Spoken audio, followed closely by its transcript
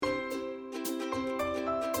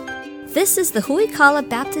This is the Huikala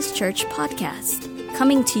Baptist Church podcast,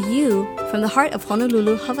 coming to you from the heart of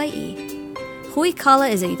Honolulu, Hawaii.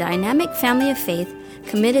 Huikala is a dynamic family of faith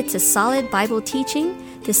committed to solid Bible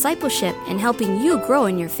teaching, discipleship, and helping you grow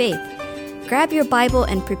in your faith. Grab your Bible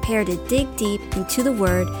and prepare to dig deep into the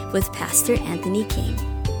Word with Pastor Anthony King.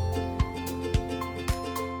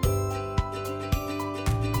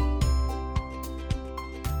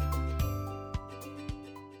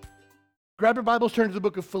 Grab your Bibles, turn to the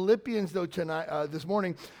book of Philippians, though, this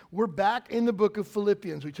morning. We're back in the book of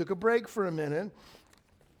Philippians. We took a break for a minute,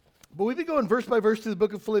 but we've been going verse by verse through the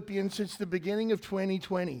book of Philippians since the beginning of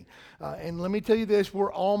 2020. And let me tell you this,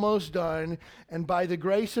 we're almost done, and by the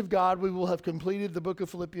grace of God, we will have completed the book of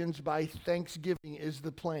Philippians by Thanksgiving is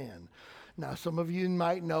the plan. Now, some of you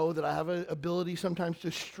might know that I have an ability sometimes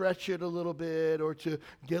to stretch it a little bit or to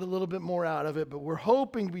get a little bit more out of it, but we're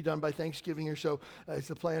hoping to be done by Thanksgiving or so. It's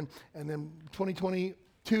the plan. And then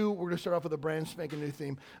 2022, we're going to start off with a brand spanking new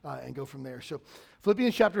theme and go from there. So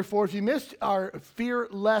Philippians chapter 4, if you missed our Fear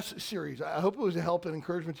Less series, I hope it was a help and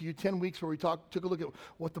encouragement to you. 10 weeks where we took a look at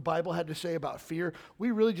what the Bible had to say about fear.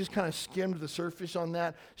 We really just kind of skimmed the surface on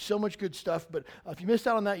that. So much good stuff. But if you missed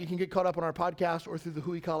out on that, you can get caught up on our podcast or through the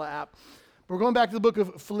Huikala app. We're going back to the book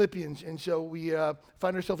of Philippians, and so we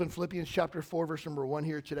find ourselves in Philippians chapter 4, verse number 1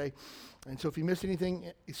 here today. And so if you missed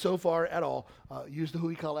anything so far at all, use the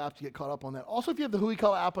Huikala app to get caught up on that. Also, if you have the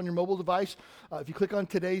Huikala app on your mobile device, if you click on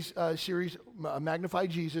today's series, Magnify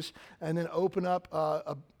Jesus, and then open up,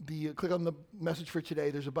 click on the message for today,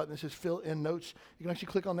 there's a button that says Fill in Notes. You can actually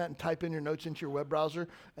click on that and type in your notes into your web browser,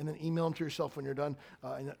 and then email them to yourself when you're done.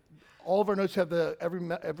 And all of our notes have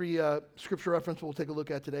every scripture reference we'll take a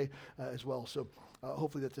look at today as well. So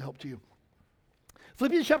hopefully that's a help to you.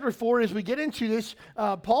 Philippians chapter 4, as we get into this,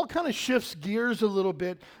 Paul kind of shifts gears a little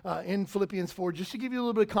bit in Philippians 4, just to give you a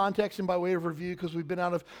little bit of context and by way of review, because we've been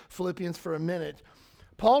out of Philippians for a minute.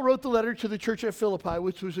 Paul wrote the letter to the church at Philippi,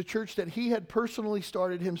 which was a church that he had personally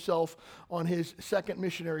started himself on his second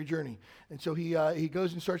missionary journey. And so he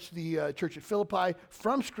goes and starts the church at Philippi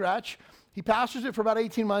from scratch. He pastors it for about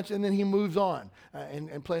 18 months, and then he moves on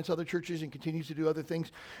and plants other churches and continues to do other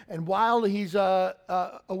things. And while he's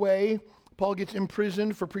away, Paul gets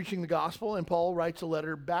imprisoned for preaching the gospel, and Paul writes a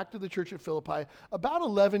letter back to the church at Philippi about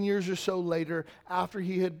 11 years or so later after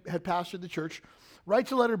he had pastored the church,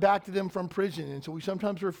 writes a letter back to them from prison. And so we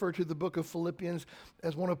sometimes refer to the book of Philippians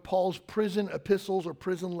as one of Paul's prison epistles or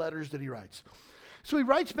prison letters that he writes. So he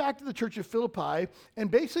writes back to the church of Philippi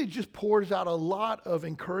and basically just pours out a lot of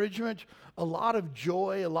encouragement, a lot of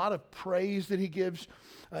joy, a lot of praise that he gives.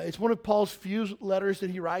 It's one of Paul's few letters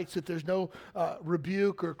that he writes that there's no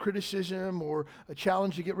rebuke or criticism or a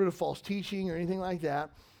challenge to get rid of false teaching or anything like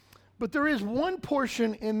that. But there is one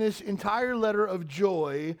portion in this entire letter of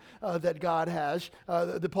joy that God has,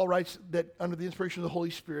 that Paul writes that under the inspiration of the Holy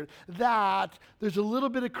Spirit, that there's a little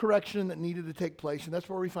bit of correction that needed to take place. And that's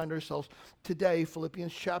where we find ourselves today,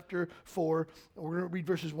 Philippians chapter 4. We're going to read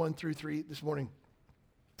verses 1 through 3 this morning.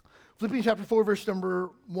 Philippians chapter 4, verse number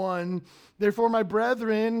 1. Therefore, my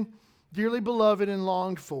brethren, dearly beloved and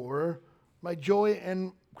longed for, my joy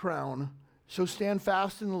and crown, so stand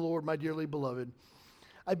fast in the Lord, my dearly beloved.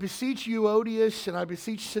 I beseech Euodias and I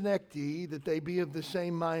beseech Synecte that they be of the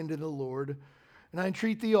same mind in the Lord. And I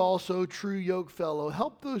entreat thee also, true yoke fellow,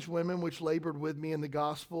 help those women which labored with me in the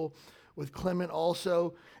gospel, with Clement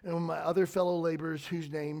also, and with my other fellow laborers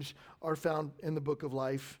whose names are found in the book of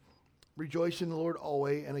life. Rejoice in the Lord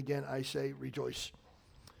always, and again I say rejoice.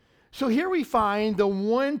 So here we find the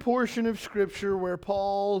one portion of Scripture where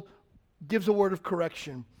Paul gives a word of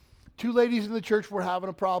correction. Two ladies in the church were having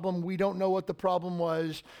a problem. We don't know what the problem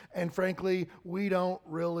was, and frankly, we don't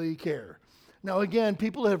really care. Now, again,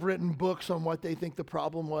 people have written books on what they think the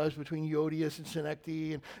problem was between Euodias and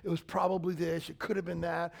Synecte, and it was probably this, it could have been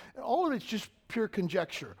that, and all of it's just pure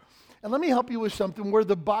conjecture. And let me help you with something where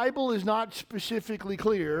the Bible is not specifically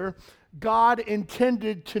clear. God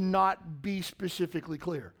intended to not be specifically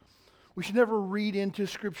clear. We should never read into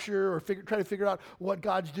Scripture or try to figure out what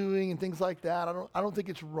God's doing and things like that. I don't think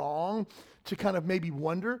it's wrong to kind of maybe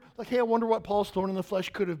wonder, like, hey, I wonder what Paul's thorn in the flesh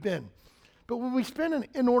could have been. But when we spend an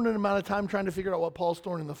inordinate amount of time trying to figure out what Paul's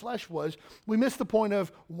thorn in the flesh was, we miss the point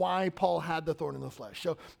of why Paul had the thorn in the flesh.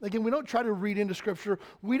 So again, we don't try to read into Scripture.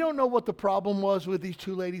 We don't know what the problem was with these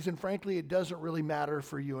two ladies, and frankly, it doesn't really matter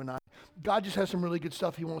for you and I. God just has some really good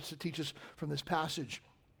stuff he wants to teach us from this passage.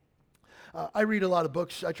 I read a lot of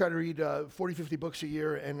books. I try to read 40, 50 books a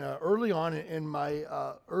year. And early on in my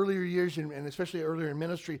earlier years, and especially earlier in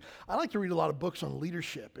ministry, I like to read a lot of books on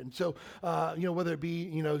leadership. And so, whether it be,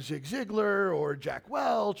 Zig Ziglar or Jack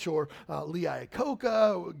Welch or Lee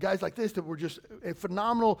Iacocca, guys like this that were just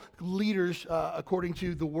phenomenal leaders according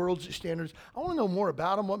to the world's standards. I want to know more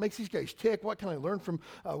about them. What makes these guys tick? What can I learn from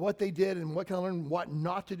what they did? And what can I learn what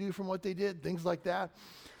not to do from what they did? Things like that.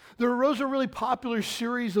 There arose a really popular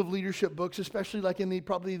series of leadership books, especially like in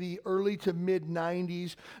probably the early to mid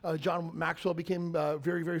 90s. John Maxwell became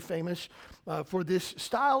very, very famous for this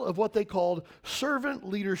style of what they called servant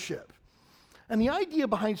leadership. And the idea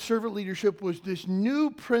behind servant leadership was this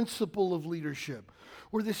new principle of leadership,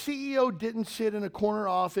 where the CEO didn't sit in a corner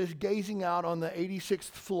office gazing out on the 86th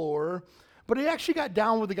floor, but he actually got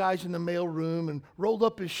down with the guys in the mail room and rolled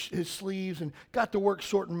up his sleeves and got to work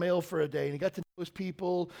sorting mail for a day. And he got to know his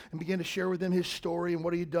people and began to share with them his story and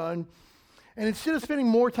what he had done. And instead of spending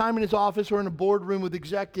more time in his office or in a boardroom with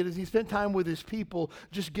executives, he spent time with his people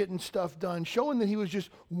just getting stuff done, showing that he was just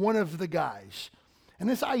one of the guys. And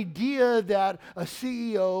this idea that a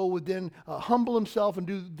CEO would then humble himself and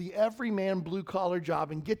do the everyman blue-collar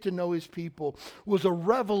job and get to know his people was a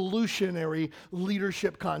revolutionary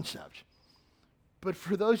leadership concept. But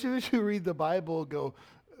for those of us who read the Bible, go,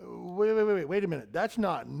 wait a minute, that's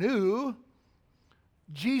not new.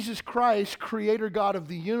 Jesus Christ, creator God of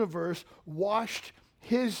the universe, washed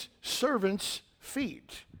his servants'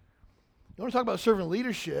 feet. You want to talk about servant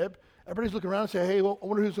leadership? Everybody's looking around and say, hey, well, I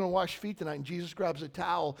wonder who's going to wash feet tonight. And Jesus grabs a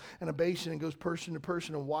towel and a basin and goes person to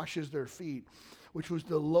person and washes their feet, which was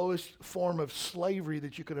the lowest form of slavery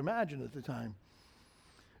that you could imagine at the time.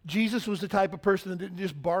 Jesus was the type of person that didn't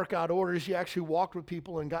just bark out orders. He actually walked with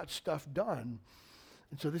people and got stuff done.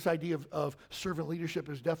 And so this idea of servant leadership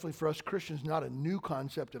is definitely for us Christians not a new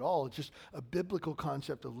concept at all. It's just a biblical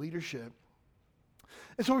concept of leadership.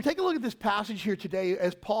 And so we're taking a look at this passage here today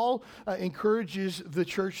as Paul encourages the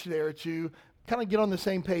church there to kind of get on the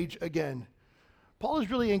same page again. Paul is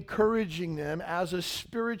really encouraging them as a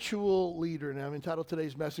spiritual leader. And I'm entitled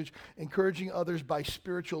today's message, Encouraging Others by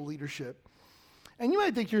Spiritual Leadership. And you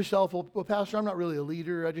might think to yourself, well, Pastor, I'm not really a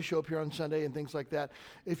leader. I just show up here on Sunday and things like that.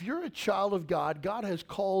 If you're a child of God, God has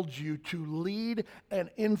called you to lead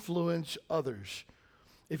and influence others.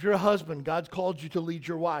 If you're a husband, God's called you to lead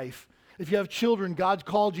your wife. If you have children, God's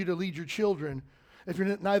called you to lead your children. If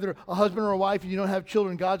you're neither a husband or a wife and you don't have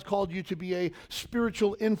children, God's called you to be a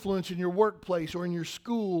spiritual influence in your workplace or in your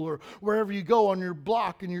school or wherever you go on your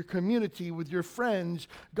block, in your community, with your friends.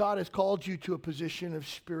 God has called you to a position of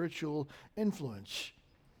spiritual influence.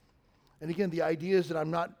 And again, the idea is that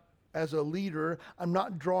I'm not, as a leader, I'm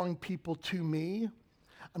not drawing people to me.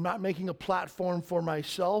 I'm not making a platform for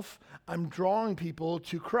myself. I'm drawing people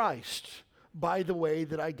to Christ by the way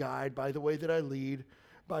that I guide, by the way that I lead,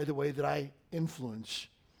 by the way that I influence.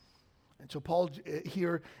 And so Paul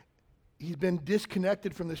here, he's been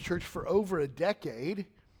disconnected from this church for over a decade,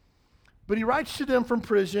 but he writes to them from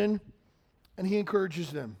prison and he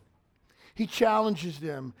encourages them. He challenges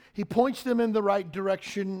them. He points them in the right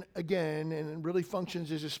direction again and really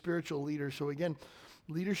functions as a spiritual leader. So again,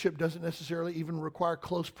 leadership doesn't necessarily even require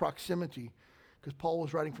close proximity, because Paul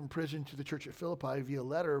was writing from prison to the church at Philippi via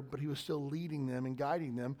letter, but he was still leading them and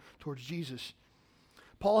guiding them towards Jesus.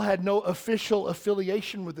 Paul had no official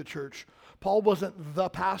affiliation with the church. Paul wasn't the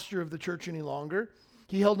pastor of the church any longer.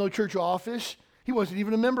 He held no church office. He wasn't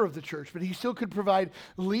even a member of the church, but he still could provide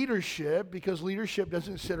leadership, because leadership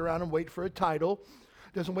doesn't sit around and wait for a title,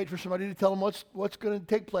 doesn't wait for somebody to tell them what's going to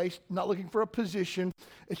take place, not looking for a position.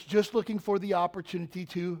 It's just looking for the opportunity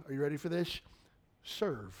to, are you ready for this?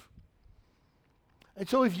 Serve. And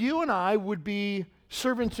so if you and I would be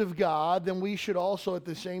servants of God, then we should also at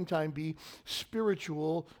the same time be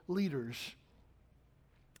spiritual leaders.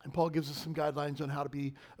 And Paul gives us some guidelines on how to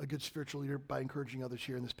be a good spiritual leader by encouraging others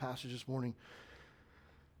here in this passage this morning.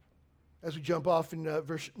 As we jump off in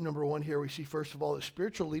verse number 1 here, we see first of all that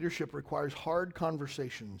spiritual leadership requires hard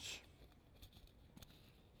conversations.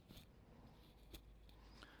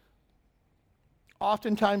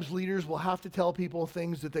 Oftentimes leaders will have to tell people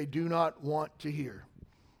things that they do not want to hear.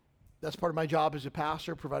 That's part of my job as a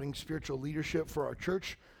pastor, providing spiritual leadership for our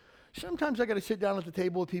church. Sometimes I got to sit down at the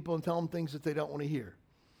table with people and tell them things that they don't want to hear.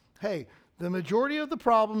 Hey, the majority of the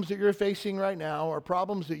problems that you're facing right now are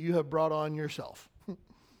problems that you have brought on yourself.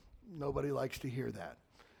 Nobody likes to hear that.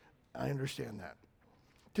 I understand that.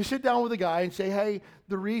 To sit down with a guy and say, hey,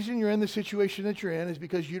 the reason you're in the situation that you're in is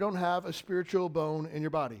because you don't have a spiritual bone in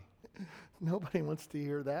your body. Nobody wants to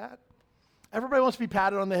hear that. Everybody wants to be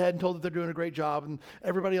patted on the head and told that they're doing a great job, and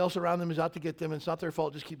everybody else around them is out to get them, and it's not their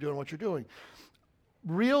fault. Just keep doing what you're doing.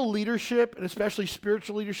 real leadership, and especially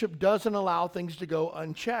spiritual leadership, doesn't allow things to go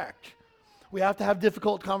unchecked. We have to have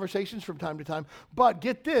difficult conversations from time to time. But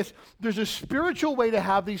get this, there's a spiritual way to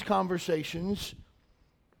have these conversations,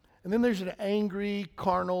 and then there's an angry,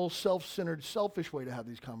 carnal, self-centered, selfish way to have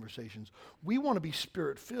these conversations. We want to be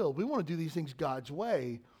spirit-filled. We want to do these things God's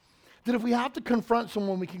way. That if we have to confront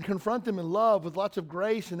someone, we can confront them in love with lots of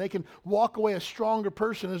grace, and they can walk away a stronger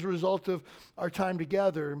person as a result of our time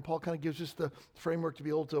together. And Paul kind of gives us the framework to be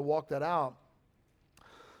able to walk that out.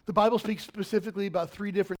 The Bible speaks specifically about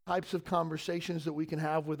 3 different types of conversations that we can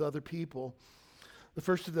have with other people. The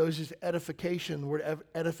first of those is edification. The word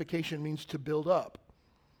edification means to build up.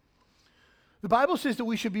 The Bible says that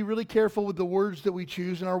we should be really careful with the words that we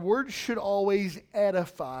choose, and our words should always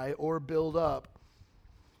edify or build up.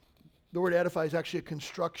 The word edify is actually a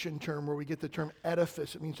construction term where we get the term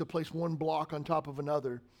edifice. It means to place one block on top of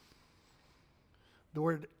another. The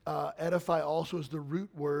word edify also is the root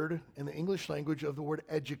word in the English language of the word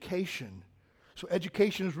education. So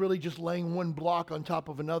education is really just laying one block on top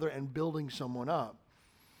of another and building someone up.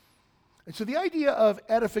 And so the idea of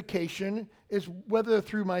edification is whether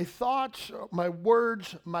through my thoughts, my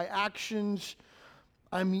words, my actions,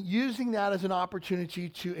 I'm using that as an opportunity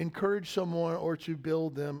to encourage someone or to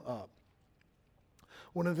build them up.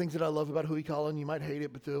 One of the things that I love about Hui Kala, and you might hate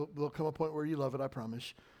it, but there'll come a point where you love it, I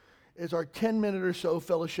promise, is our 10-minute or so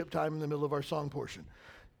fellowship time in the middle of our song portion.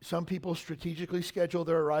 Some people strategically schedule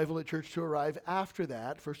their arrival at church to arrive after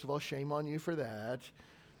that. First of all, shame on you for that.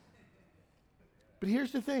 But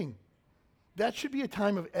here's the thing. That should be a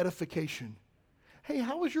time of edification. Hey,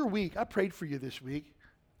 how was your week? I prayed for you this week.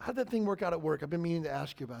 How'd that thing work out at work? I've been meaning to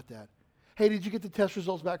ask you about that. Hey, did you get the test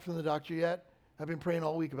results back from the doctor yet? I've been praying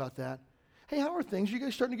all week about that. Hey, how are things? Are you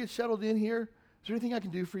guys starting to get settled in here? Is there anything I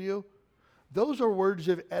can do for you? Those are words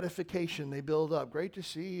of edification. They build up. Great to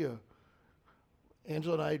see you.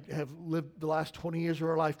 Angela and I have lived the last 20 years of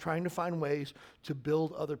our life trying to find ways to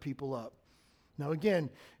build other people up. Now again,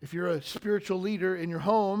 if you're a spiritual leader in your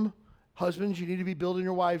home, husbands, you need to be building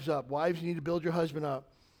your wives up. Wives, you need to build your husband up.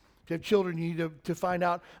 If you have children, you need to find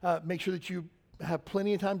out, make sure that you have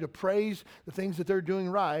plenty of time to praise the things that they're doing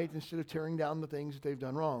right instead of tearing down the things that they've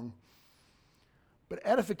done wrong. But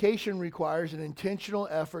edification requires an intentional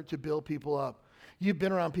effort to build people up. You've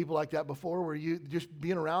been around people like that before where you just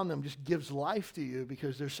being around them just gives life to you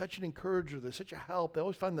because they're such an encourager, they're such a help. They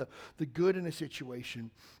always find the good in a situation.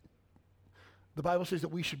 The Bible says that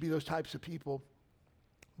we should be those types of people.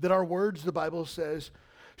 That our words, the Bible says,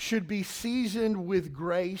 should be seasoned with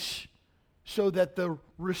grace so that the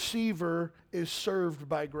receiver is served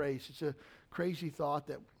by grace. It's a crazy thought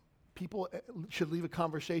that people should leave a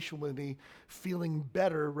conversation with me feeling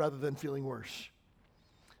better rather than feeling worse.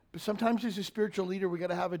 But sometimes as a spiritual leader, we got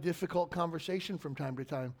to have a difficult conversation from time to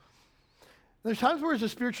time. There's times where as a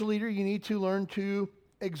spiritual leader, you need to learn to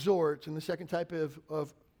exhort. And the second type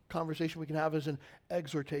of conversation we can have is an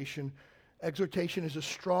exhortation. Exhortation is a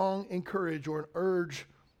strong encourage or an urge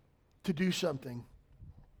to do something.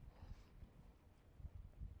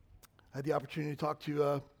 I had the opportunity to talk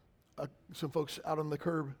to some folks out on the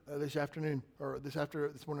curb this morning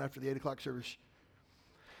after the 8 o'clock service.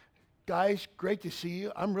 Guys, great to see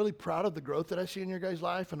you. I'm really proud of the growth that I see in your guys'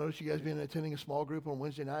 life. I noticed you guys been attending a small group on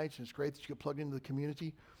Wednesday nights, and it's great that you get plugged into the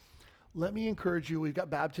community. Let me encourage you. We've got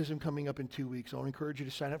baptism coming up in 2 weeks. I want to encourage you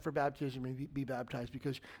to sign up for baptism and be baptized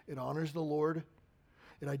because it honors the Lord.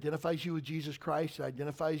 It identifies you with Jesus Christ. It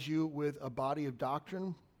identifies you with a body of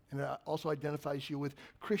doctrine. And it also identifies you with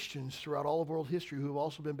Christians throughout all of world history who have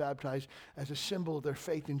also been baptized as a symbol of their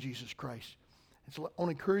faith in Jesus Christ. And so I want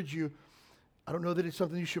to encourage you. I don't know that it's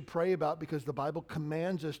something you should pray about because the Bible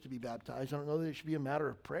commands us to be baptized. I don't know that it should be a matter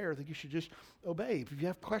of prayer. I think you should just obey. If you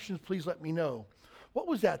have questions, please let me know. What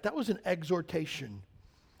was that? That was an exhortation.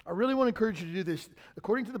 I really want to encourage you to do this.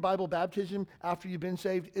 According to the Bible, baptism after you've been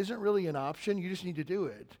saved isn't really an option. You just need to do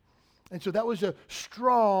it. And so that was a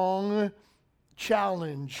strong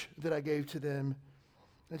challenge that I gave to them.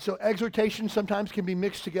 And so exhortation sometimes can be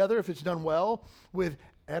mixed together if it's done well with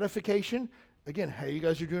edification. Again, hey, you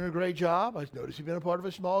guys are doing a great job. I noticed you've been a part of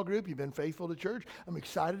a small group. You've been faithful to church. I'm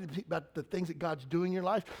excited about the things that God's doing in your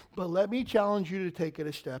life. But let me challenge you to take it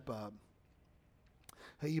a step up.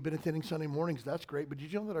 Hey, you've been attending Sunday mornings. That's great. But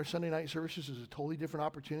did you know that our Sunday night services is a totally different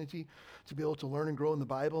opportunity to be able to learn and grow in the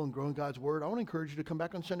Bible and grow in God's Word? I want to encourage you to come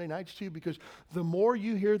back on Sunday nights too, because the more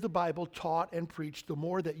you hear the Bible taught and preached, the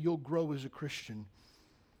more that you'll grow as a Christian.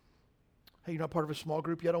 Hey, you're not part of a small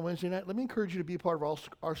group yet on Wednesday night? Let me encourage you to be a part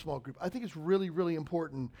of our small group. I think it's really, really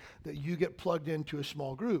important that you get plugged into a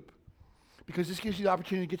small group. Because this gives you the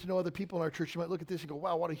opportunity to get to know other people in our church. You might look at this and go,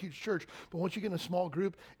 wow, what a huge church. But once you get in a small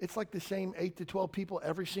group, it's like the same 8 to 12 people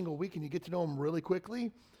every single week, and you get to know them really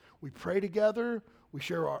quickly. We pray together. We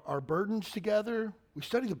share our burdens together. We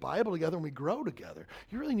study the Bible together, and we grow together.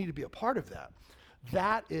 You really need to be a part of that.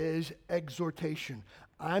 That is exhortation.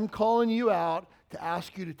 I'm calling you out to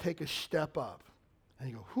ask you to take a step up. And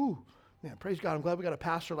you go, whew, man, praise God. I'm glad we got a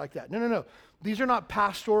pastor like that. No. These are not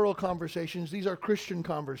pastoral conversations. These are Christian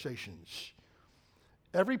conversations.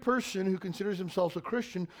 Every person who considers themselves a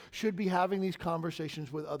Christian should be having these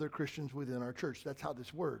conversations with other Christians within our church. That's how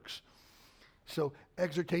this works. So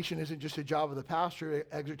exhortation isn't just a job of the pastor.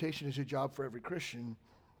 Exhortation is a job for every Christian.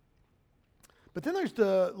 But then there's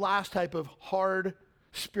the last type of hard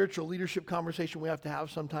spiritual leadership conversation we have to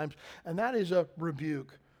have sometimes, and that is a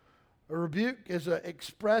rebuke. A rebuke is it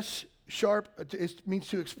means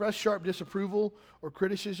to express sharp disapproval or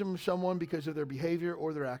criticism of someone because of their behavior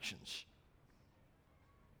or their actions.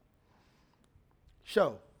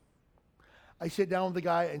 So, I sit down with the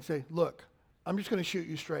guy and say, look, I'm just going to shoot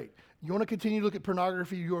you straight. You want to continue to look at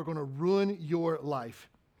pornography, you are going to ruin your life.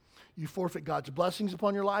 You forfeit God's blessings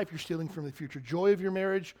upon your life. You're stealing from the future joy of your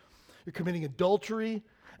marriage. You're committing adultery,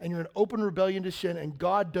 and you're in open rebellion to sin, and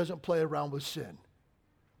God doesn't play around with sin.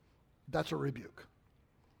 That's a rebuke.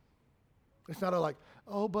 It's not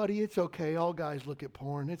oh, buddy, it's okay. All guys look at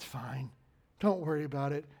porn. It's fine. Don't worry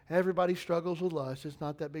about it. Everybody struggles with lust. It's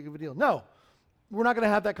not that big of a deal. No, we're not going to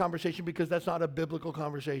have that conversation because that's not a biblical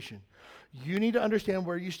conversation. You need to understand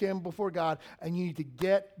where you stand before God, and you need to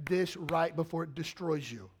get this right before it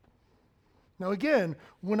destroys you. Now, again,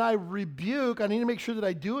 when I rebuke, I need to make sure that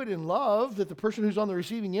I do it in love, that the person who's on the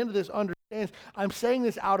receiving end of this understands I'm saying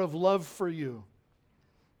this out of love for you.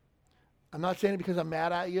 I'm not saying it because I'm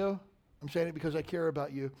mad at you. I'm saying it because I care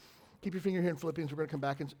about you. Keep your finger here in Philippians. We're going to come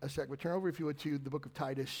back in a sec. But turn over, if you would, to the book of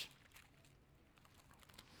Titus.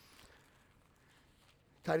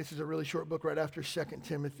 Titus is a really short book right after 2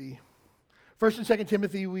 Timothy. 1 and 2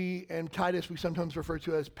 Timothy and Titus we sometimes refer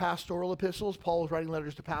to as pastoral epistles. Paul was writing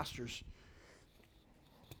letters to pastors.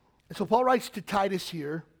 And so Paul writes to Titus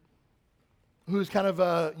here, who's kind of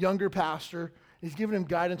a younger pastor. He's giving him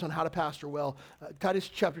guidance on how to pastor well. Titus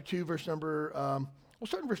chapter 2, verse number, we'll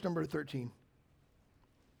start in verse number 13.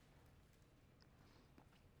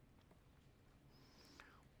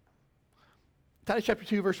 Titus chapter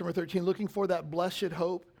 2, verse number 13, looking for that blessed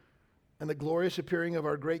hope and the glorious appearing of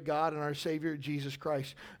our great God and our Savior, Jesus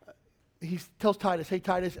Christ. He tells Titus, hey,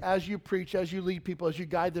 Titus, as you preach, as you lead people, as you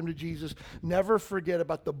guide them to Jesus, never forget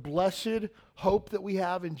about the blessed hope that we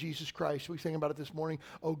have in Jesus Christ. We sang about it this morning.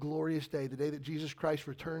 Oh, glorious day, the day that Jesus Christ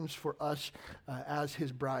returns for us as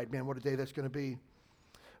his bride. Man, what a day that's going to be.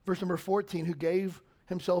 Verse number 14, who gave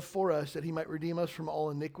himself for us that he might redeem us from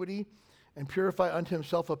all iniquity and purify unto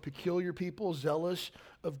himself a peculiar people, zealous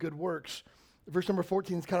of good works. Verse number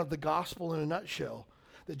 14 is kind of the gospel in a nutshell,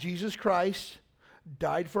 that Jesus Christ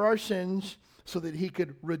died for our sins so that he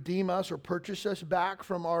could redeem us or purchase us back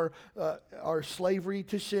from our slavery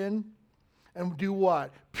to sin. And do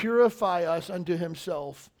what? Purify us unto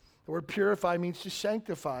himself. The word purify means to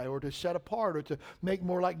sanctify or to set apart or to make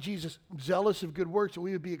more like Jesus, zealous of good works, that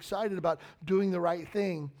we would be excited about doing the right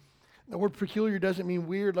thing. The word peculiar doesn't mean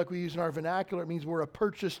weird like we use in our vernacular. It means we're a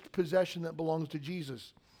purchased possession that belongs to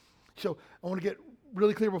Jesus. So I want to get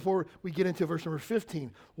really clear before we get into verse number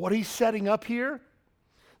 15. What he's setting up here,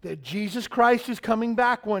 that Jesus Christ is coming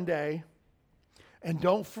back one day. And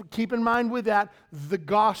keep in mind with that, the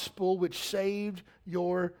gospel which saved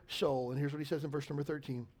your soul. And here's what he says in verse number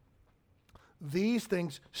 13. These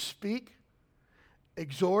things speak,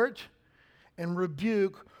 exhort, and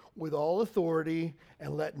rebuke with all authority,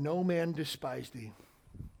 and let no man despise thee.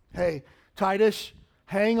 Hey, Titus,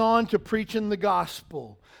 hang on to preaching the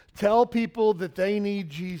gospel. Tell people that they need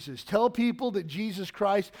Jesus. Tell people that Jesus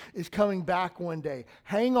Christ is coming back one day.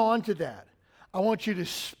 Hang on to that. I want you to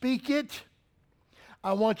speak it.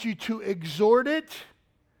 I want you to exhort it.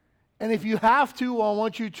 And if you have to, I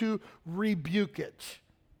want you to rebuke it.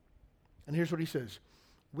 And here's what he says.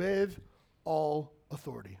 With all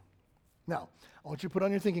authority. Now, I want you to put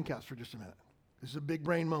on your thinking caps for just a minute. This is a big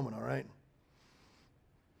brain moment, all right?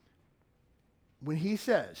 When he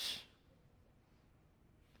says,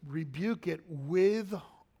 rebuke it with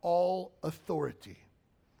all authority,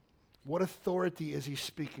 what authority is he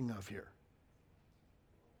speaking of here?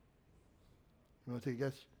 You want to take a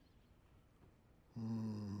guess?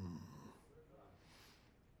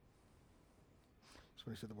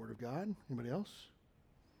 Somebody said the Word of God. Anybody else?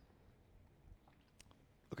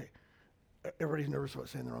 Okay. Everybody's nervous about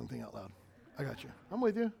saying the wrong thing out loud. I got you. I'm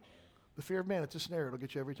with you. The fear of man, it's a snare. It'll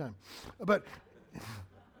get you every time. But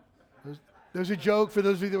There's a joke for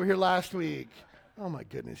those of you that were here last week. Oh my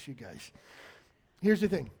goodness, you guys. Here's the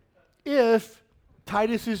thing. If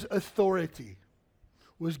Titus's authority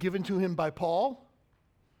was given to him by Paul,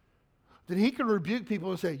 then he can rebuke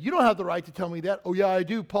people and say, you don't have the right to tell me that. Oh yeah, I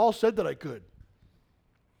do. Paul said that I could.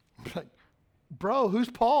 Like, bro, who's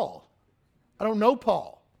Paul? I don't know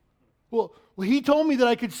Paul. Well, he told me that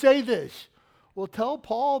I could say this. Well, tell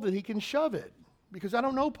Paul that he can shove it, because I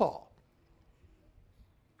don't know Paul.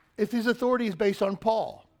 If his authority is based on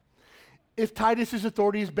Paul, if Titus's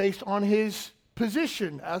authority is based on his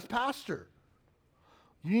position as pastor,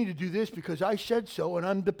 you need to do this because I said so and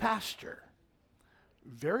I'm the pastor.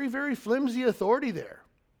 Very, very flimsy authority there.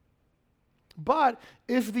 But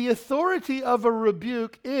if the authority of a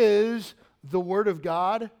rebuke is the Word of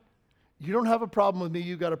God, you don't have a problem with me,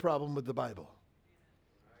 you got a problem with the Bible.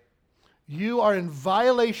 You are in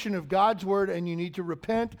violation of God's Word and you need to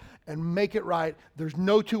repent and make it right. There's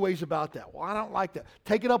no two ways about that. Well, I don't like that.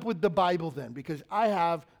 Take it up with the Bible then, because I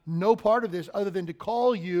have no part of this other than to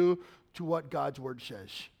call you to what God's Word says.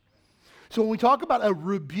 So when we talk about a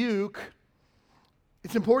rebuke,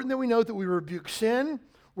 it's important that we note that we rebuke sin,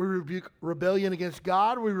 we rebuke rebellion against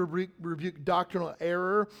God, we rebuke doctrinal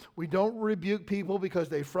error. We don't rebuke people because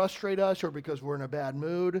they frustrate us or because we're in a bad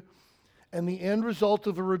mood. And the end result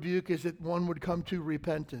of a rebuke is that one would come to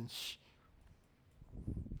repentance.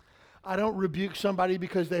 I don't rebuke somebody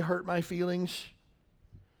because they hurt my feelings.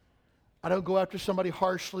 I don't go after somebody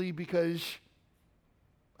harshly because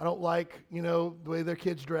I don't like, the way their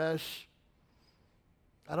kids dress.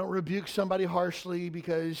 I don't rebuke somebody harshly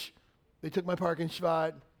because they took my parking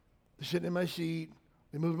spot, they're sitting in my seat,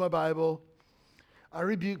 they moved my Bible. I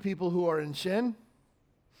rebuke people who are in sin.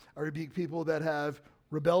 I rebuke people that have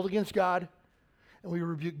rebelled against God, and we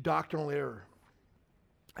rebuke doctrinal error.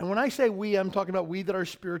 And when I say we, I'm talking about we that are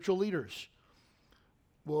spiritual leaders.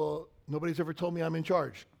 Well, nobody's ever told me I'm in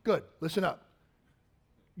charge. Good, listen up.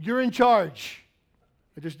 You're in charge.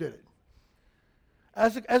 I just did it.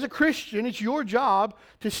 As a Christian, it's your job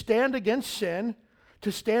to stand against sin,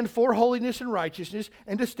 to stand for holiness and righteousness,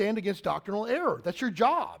 and to stand against doctrinal error. That's your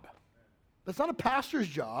job. That's not a pastor's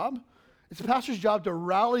job. It's a pastor's job to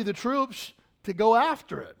rally the troops to go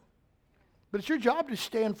after it. But it's your job to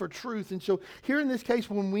stand for truth. And so here in this case,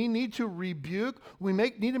 when we need to rebuke, we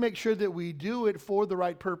need to make sure that we do it for the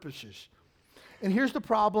right purposes. And here's the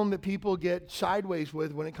problem that people get sideways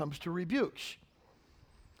with when it comes to rebukes,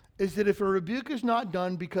 is that if a rebuke is not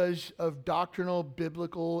done because of doctrinal,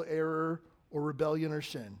 biblical error or rebellion or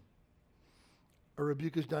sin, a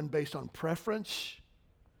rebuke is done based on preference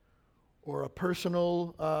or a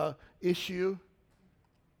personal issue,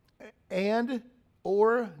 and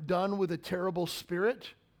or done with a terrible spirit,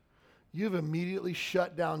 you've immediately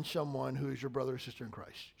shut down someone who is your brother or sister in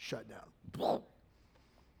Christ. Shut down.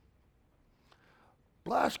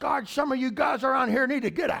 Bless God, some of you guys around here need to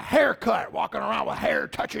get a haircut, walking around with hair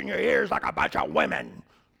touching your ears like a bunch of women.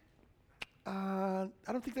 I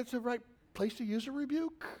don't think that's the right place to use a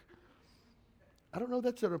rebuke. I don't know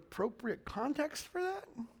that's an appropriate context for that.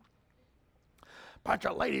 Bunch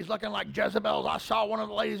of ladies looking like Jezebels. I saw one of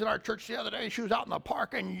the ladies in our church the other day. She was out in the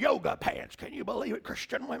park in yoga pants. Can you believe it?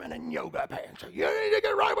 Christian women in yoga pants. You need to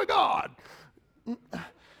get right with God.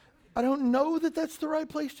 I don't know that that's the right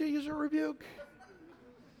place to use a rebuke.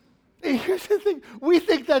 Here's the thing. We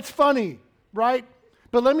think that's funny, right?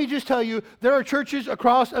 But let me just tell you, there are churches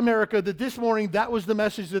across America that this morning, that was the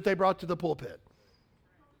message that they brought to the pulpit.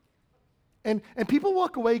 And people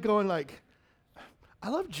walk away going like, I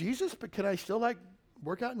love Jesus, but can I still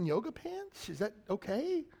work out in yoga pants? Is that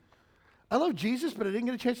okay? I love Jesus, but I didn't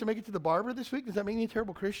get a chance to make it to the barber this week. Does that make me a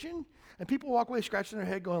terrible Christian? And people walk away scratching their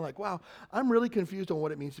head going like, wow, I'm really confused on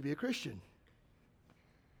what it means to be a Christian.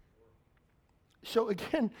 So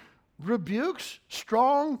again, rebukes,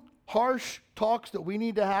 strong, harsh talks that we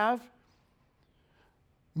need to have.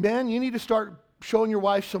 Men, you need to start showing your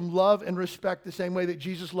wife some love and respect the same way that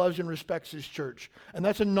Jesus loves and respects his church. And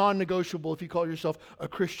that's a non-negotiable if you call yourself a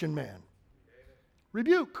Christian man.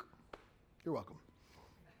 Rebuke. You're welcome.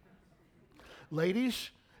 Ladies,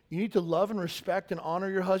 you need to love and respect and honor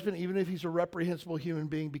your husband even if he's a reprehensible human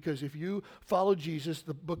being, because if you follow Jesus,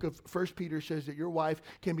 the book of 1 Peter says that your wife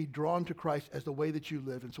can be drawn to Christ as the way that you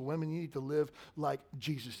live. And so women, you need to live like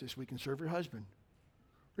Jesus this week and serve your husband.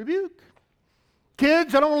 Rebuke.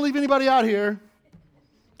 Kids, I don't want to leave anybody out here.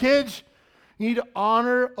 Kids, you need to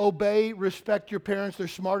honor, obey, respect your parents. They're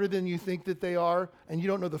smarter than you think that they are, and you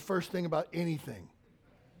don't know the first thing about anything.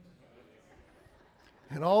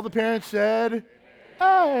 And all the parents said,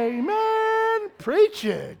 amen. Preach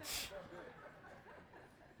it.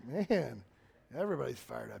 Man, everybody's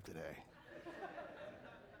fired up today.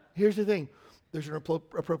 here's the thing. There's an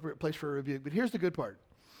appropriate place for a rebuke. But here's the good part.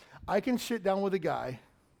 I can sit down with a guy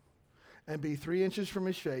and be 3 inches from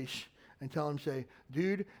his face and tell him, say,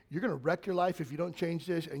 dude, you're going to wreck your life if you don't change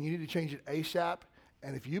this, and you need to change it ASAP.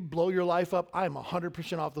 And if you blow your life up, I'm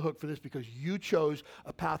 100% off the hook for this because you chose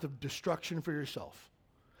a path of destruction for yourself.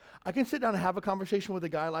 I can sit down and have a conversation with a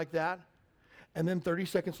guy like that, and then 30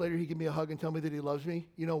 seconds later, he give me a hug and tell me that he loves me.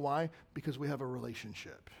 You know why? Because we have a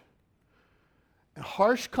relationship. And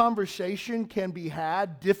harsh conversation can be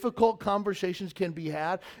had, difficult conversations can be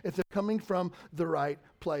had if they're coming from the right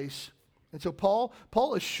place. And so Paul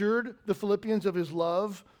assured the Philippians of his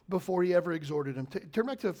love before he ever exhorted them. Turn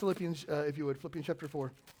back to Philippians, if you would, Philippians chapter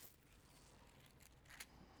 4.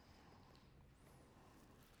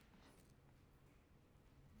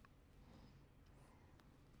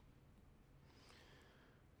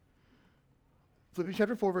 Philippians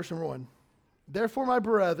chapter 4, verse number 1. Therefore, my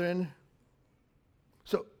brethren,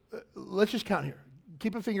 let's just count here.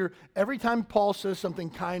 Keep a finger. Every time Paul says something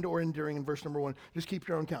kind or endearing in verse number 1, just keep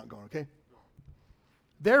your own count going, okay?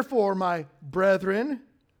 Therefore, my brethren,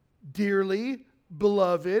 dearly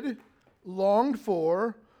beloved, longed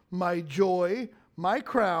for, my joy, my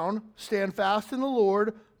crown, stand fast in the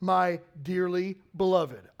Lord, my dearly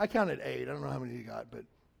beloved. I counted 8. I don't know how many you got, but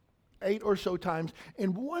 8 or so times.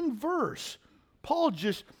 In one verse, Paul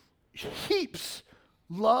just heaps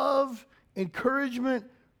love, encouragement,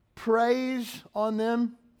 praise on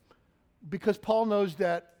them because Paul knows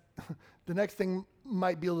that the next thing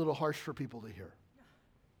might be a little harsh for people to hear.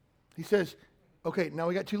 He says, okay, now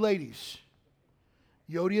we got 2 ladies,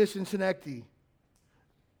 Euodias and Synecte.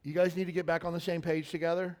 You guys need to get back on the same page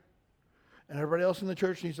together. And everybody else in the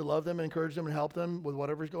church needs to love them and encourage them and help them with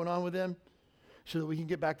whatever's going on with them so that we can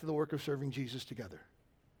get back to the work of serving Jesus together.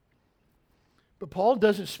 But Paul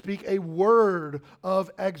doesn't speak a word of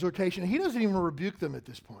exhortation. He doesn't even rebuke them at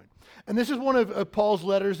this point. And this is one of Paul's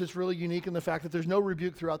letters that's really unique in the fact that there's no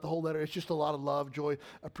rebuke throughout the whole letter. It's just a lot of love, joy,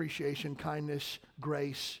 appreciation, kindness,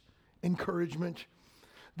 grace, encouragement.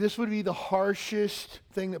 This would be the harshest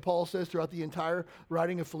thing that Paul says throughout the entire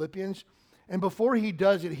writing of Philippians. And before he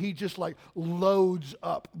does it, he just like loads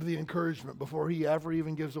up the encouragement before he ever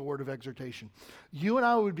even gives a word of exhortation. You and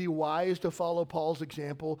I would be wise to follow Paul's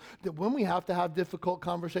example that when we have to have difficult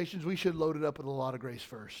conversations, we should load it up with a lot of grace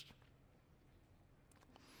first.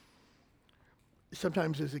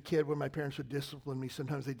 Sometimes as a kid, when my parents would discipline me,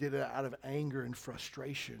 sometimes they did it out of anger and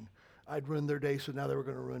frustration. I'd ruin their day, so now they were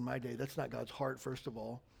going to ruin my day. That's not God's heart, first of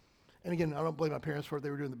all. And again, I don't blame my parents for it. They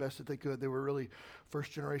were doing the best that they could. They were really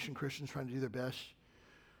first-generation Christians trying to do their best.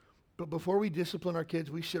 But before we discipline our kids,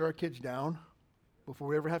 we sit our kids down. Before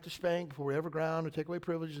we ever have to spank, before we ever ground or take away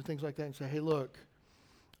privileges and things like that and say, hey, look,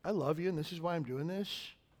 I love you and this is why I'm doing this.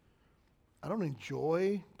 I don't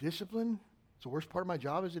enjoy discipline. It's the worst part of my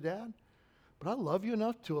job as a dad. But I love you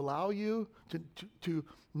enough to allow you to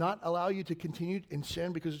not allow you to continue in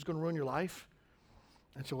sin because it's going to ruin your life.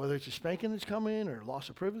 And so whether it's a spanking that's coming or loss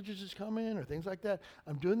of privileges that's coming or things like that,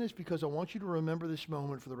 I'm doing this because I want you to remember this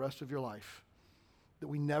moment for the rest of your life. That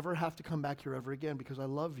we never have to come back here ever again because I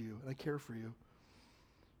love you and I care for you.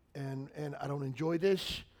 And I don't enjoy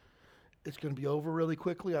this. It's going to be over really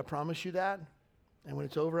quickly. I promise you that. And when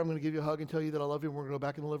it's over, I'm going to give you a hug and tell you that I love you. And we're going to go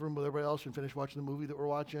back in the living room with everybody else and finish watching the movie that we're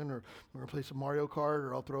watching. Or we're going to play some Mario Kart.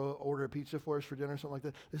 Or I'll order a pizza for us for dinner or something like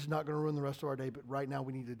that. This is not going to ruin the rest of our day. But right now,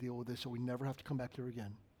 we need to deal with this so we never have to come back here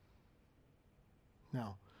again.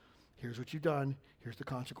 Now, here's what you've done. Here's the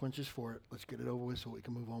consequences for it. Let's get it over with so we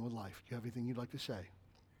can move on with life. Do you have anything you'd like to say?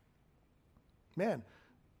 Man,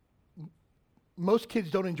 most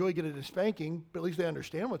kids don't enjoy getting a spanking, but at least they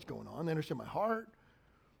understand what's going on. They understand my heart.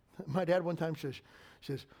 My dad one time says,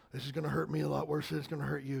 this is going to hurt me a lot worse than it's going to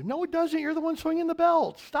hurt you. No, it doesn't. You're the one swinging the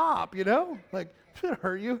belt. Stop, Like, it doesn't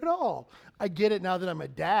hurt you at all. I get it now that I'm a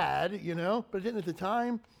dad, but I didn't at the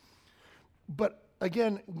time. But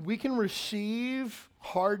again, we can receive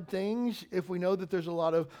hard things if we know that there's a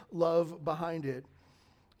lot of love behind it.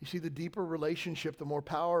 You see, the deeper relationship, the more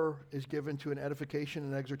power is given to an edification,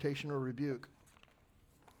 an exhortation, or rebuke.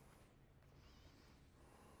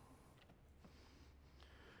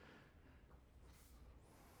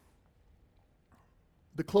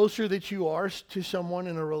 The closer that you are to someone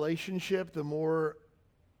in a relationship, the more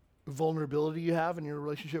vulnerability you have in your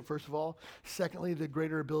relationship, first of all. Secondly, the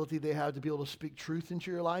greater ability they have to be able to speak truth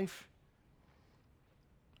into your life.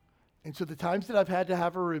 And so the times that I've had to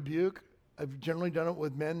have a rebuke, I've generally done it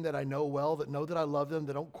with men that I know well, that know that I love them,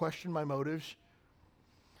 that don't question my motives.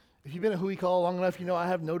 If you've been at Who We Call long enough, I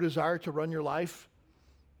have no desire to run your life.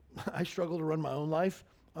 I struggle to run my own life.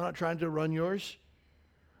 I'm not trying to run yours.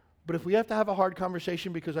 But if we have to have a hard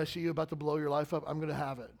conversation because I see you about to blow your life up, I'm going to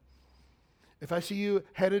have it. If I see you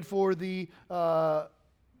headed for the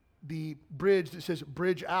bridge that says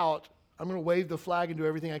bridge out, I'm going to wave the flag and do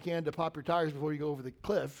everything I can to pop your tires before you go over the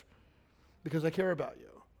cliff because I care about you.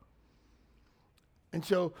 And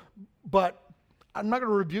so, but I'm not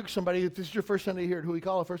going to rebuke somebody. If this is your first Sunday here at Hui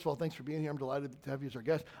Kala, first of all, thanks for being here. I'm delighted to have you as our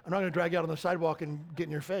guest. I'm not going to drag you out on the sidewalk and get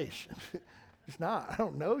in your face. It's not. I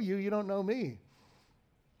don't know you. You don't know me.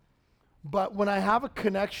 But when I have a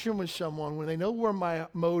connection with someone, when they know where my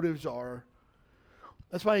motives are,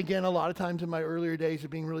 that's why, again, a lot of times in my earlier days of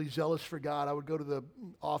being really zealous for God, I would go to the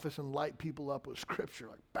office and light people up with scripture.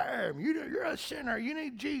 Like, bam, you're a sinner. You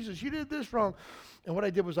need Jesus. You did this wrong. And what I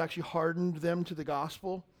did was actually hardened them to the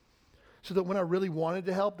gospel so that when I really wanted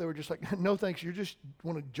to help, they were just like, no, thanks. You just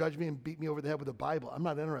want to judge me and beat me over the head with the Bible. I'm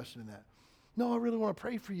not interested in that. No, I really want to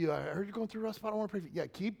pray for you. I heard you're going through a rough spot. I want to pray for you. Yeah,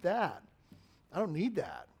 keep that. I don't need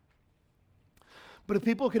that. But if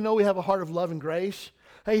people can know we have a heart of love and grace,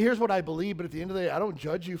 hey, here's what I believe, but at the end of the day, I don't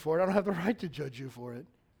judge you for it. I don't have the right to judge you for it.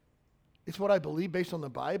 It's what I believe based on the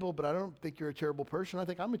Bible, but I don't think you're a terrible person. I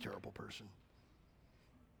think I'm a terrible person.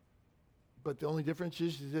 But the only difference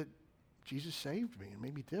is that Jesus saved me and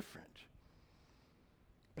made me different.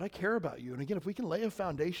 But I care about you. And again, if we can lay a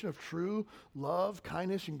foundation of true love,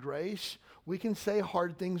 kindness, and grace, we can say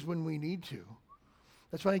hard things when we need to.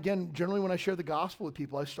 That's why, again, generally when I share the gospel with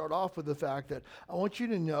people, I start off with the fact that I want you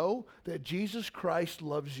to know that Jesus Christ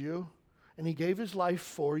loves you and he gave his life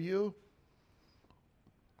for you.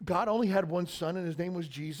 God only had one son and his name was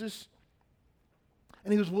Jesus.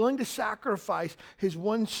 And he was willing to sacrifice his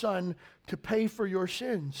one son to pay for your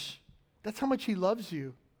sins. That's how much he loves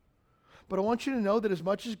you. But I want you to know that as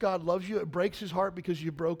much as God loves you, it breaks his heart because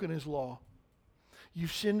you've broken his law.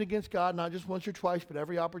 You've sinned against God not just once or twice, but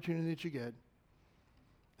every opportunity that you get.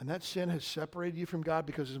 And that sin has separated you from God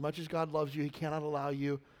because as much as God loves you, he cannot allow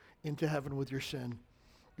you into heaven with your sin.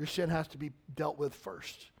 Your sin has to be dealt with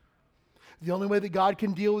first. The only way that God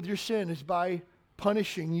can deal with your sin is by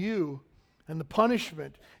punishing you. And the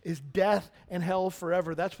punishment is death and hell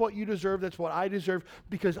forever. That's what you deserve. That's what I deserve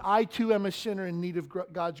because I too am a sinner in need of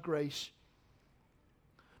God's grace.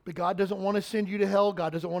 But God doesn't want to send you to hell.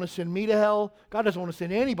 God doesn't want to send me to hell. God doesn't want to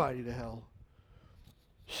send anybody to hell.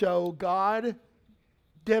 So God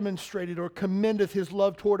demonstrated or commendeth his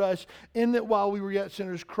love toward us in that while we were yet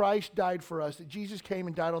sinners, Christ died for us, that Jesus came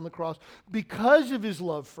and died on the cross because of his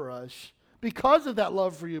love for us, because of that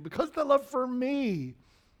love for you, because of that love for me.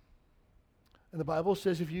 And the Bible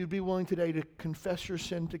says if you'd be willing today to confess your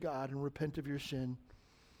sin to God and repent of your sin,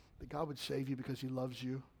 that God would save you because he loves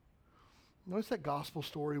you. Notice that gospel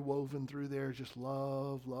story woven through there, just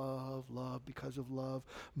love, love, love, because of love,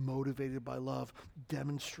 motivated by love,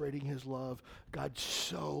 demonstrating his love. God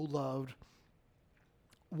so loved,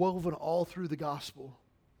 woven all through the gospel.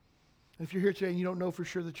 And if you're here today and you don't know for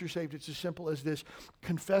sure that you're saved, it's as simple as this.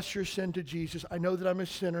 Confess your sin to Jesus. I know that I'm a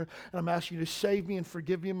sinner, and I'm asking you to save me and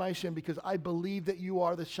forgive me of my sin because I believe that you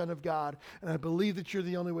are the Son of God, and I believe that you're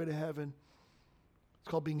the only way to heaven. It's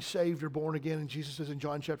called being saved or born again. And Jesus says in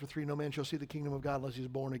John chapter 3, no man shall see the kingdom of God unless he's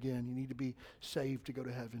born again. You need to be saved to go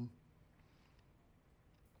to heaven.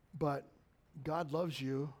 But God loves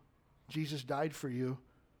you. Jesus died for you.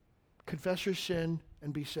 Confess your sin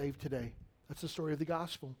and be saved today. That's the story of the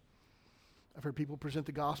gospel. I've heard people present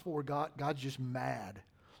the gospel where God's just mad,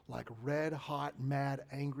 like red hot, mad,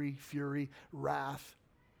 angry, fury, wrath,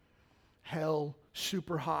 hell,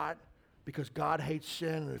 super hot. Because God hates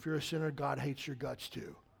sin, and if you're a sinner, God hates your guts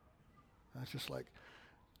too. That's just like,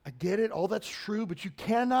 I get it, all that's true, but you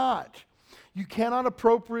cannot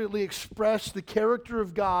appropriately express the character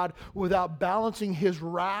of God without balancing his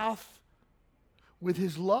wrath with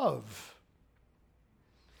his love.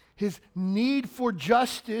 His need for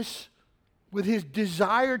justice with his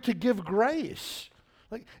desire to give grace.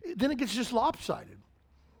 Then it gets just lopsided.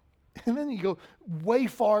 And then you go way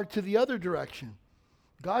far to the other direction.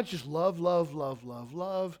 God's just love, love, love, love,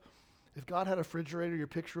 love. If God had a refrigerator, your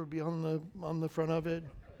picture would be on the front of it.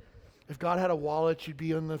 If God had a wallet, you'd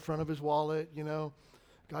be on the front of his wallet, you know.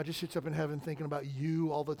 God just sits up in heaven thinking about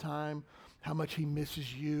you all the time, how much he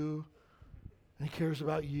misses you, and he cares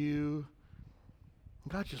about you.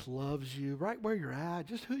 And God just loves you right where you're at,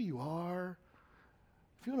 just who you are.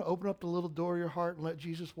 If you want to open up the little door of your heart and let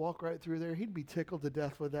Jesus walk right through there, he'd be tickled to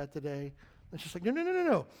death with that today. It's just like,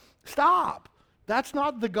 no. Stop. That's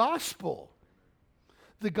not the gospel.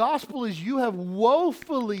 The gospel is you have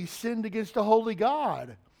woefully sinned against a holy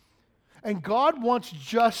God. And God wants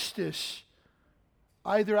justice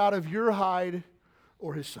either out of your hide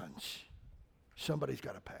or his son's. Somebody's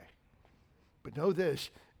got to pay. But know this,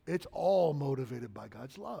 it's all motivated by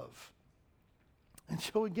God's love. And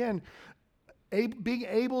so again, being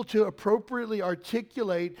able to appropriately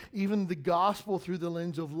articulate even the gospel through the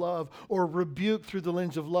lens of love, or rebuke through the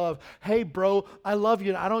lens of love. Hey, bro, I love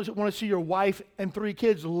you. I don't want to see your wife and 3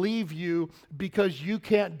 kids leave you because you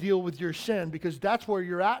can't deal with your sin, because that's where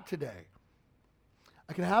you're at today.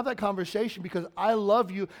 I can have that conversation because I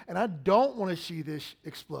love you and I don't want to see this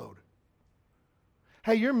explode.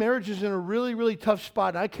 Hey, your marriage is in a really, really tough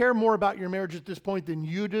spot, and I care more about your marriage at this point than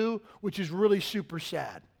you do, which is really super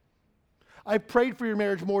sad. I prayed for your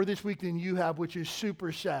marriage more this week than you have, which is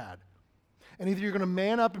super sad. And either you're going to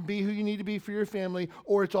man up and be who you need to be for your family,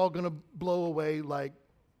 or it's all going to blow away like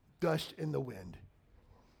dust in the wind.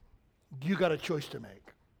 You got a choice to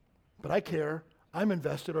make. But I care. I'm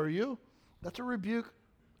invested. Are you? That's a rebuke.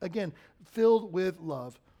 Again, filled with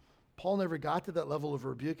love. Paul never got to that level of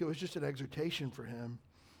rebuke. It was just an exhortation for him.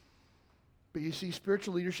 But you see,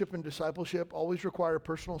 spiritual leadership and discipleship always require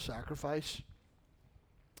personal sacrifice.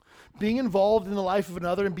 Being involved in the life of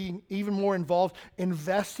another, and being even more involved,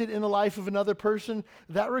 invested in the life of another person,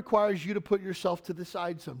 that requires you to put yourself to the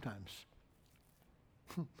side sometimes.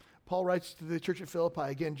 Paul writes to the church at Philippi,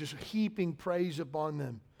 again, just heaping praise upon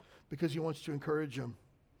them because he wants to encourage them.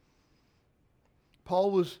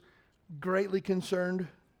 Paul was greatly concerned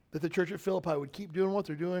that the church at Philippi would keep doing what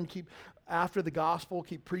they're doing, keep after the gospel,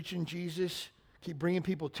 keep preaching Jesus, keep bringing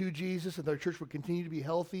people to Jesus, and their church would continue to be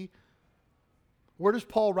healthy. Where does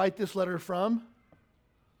Paul write this letter from?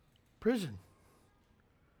 Prison.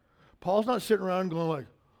 Paul's not sitting around going like,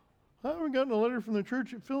 I haven't gotten a letter from the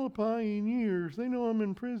church at Philippi in years. They know I'm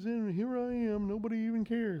in prison, and here I am. Nobody even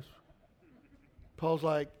cares. Paul's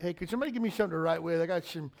like, hey, could somebody give me something to write with? I got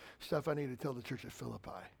some stuff I need to tell the church at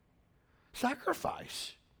Philippi.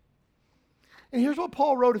 Sacrifice. And here's what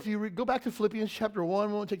Paul wrote. If you go back to Philippians chapter 1,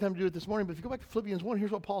 we won't take time to do it this morning, but if you go back to Philippians 1,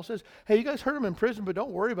 here's what Paul says. Hey, you guys heard him in prison, but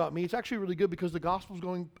don't worry about me. It's actually really good because the gospel's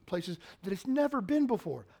going places that it's never been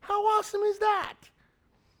before. How awesome is that?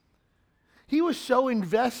 He was so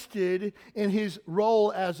invested in his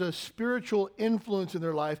role as a spiritual influence in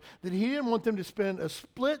their life that he didn't want them to spend a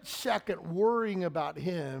split second worrying about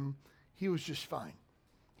him. He was just fine.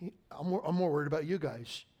 I'm more worried about you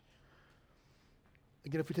guys.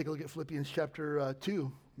 Again, if we take a look at Philippians chapter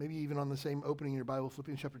 2, maybe even on the same opening in your Bible,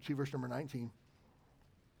 Philippians chapter 2, verse number 19.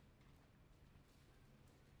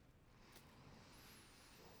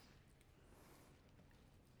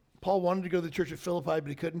 Paul wanted to go to the church at Philippi, but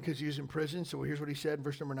he couldn't because he was in prison. So here's what he said in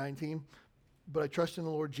verse number 19. But I trust in the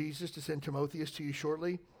Lord Jesus to send Timotheus to you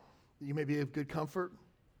shortly, that you may be of good comfort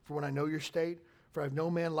for when I know your state. For I have no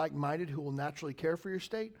man like-minded who will naturally care for your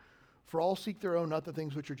state. For all seek their own, not the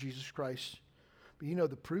things which are Jesus Christ. But you know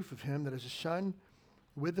the proof of him, that as a son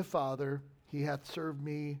with the Father, he hath served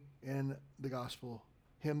me in the gospel.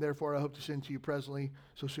 Him, therefore, I hope to send to you presently,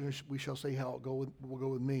 so soon as we shall say how it will go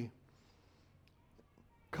with me.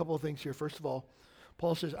 A couple of things here. First of all,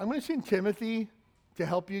 Paul says, I'm going to send Timothy to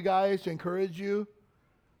help you guys, to encourage you,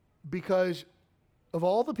 because of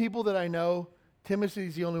all the people that I know, Timothy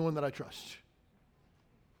is the only one that I trust.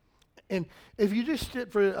 And if you just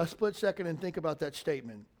sit for a split second and think about that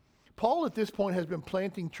statement, Paul at this point has been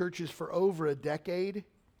planting churches for over a decade.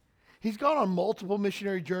 He's gone on multiple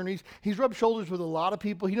missionary journeys. He's rubbed shoulders with a lot of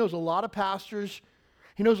people. He knows a lot of pastors.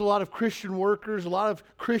 He knows a lot of Christian workers, a lot of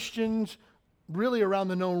Christians really around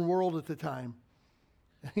the known world at the time.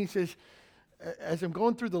 And he says, as I'm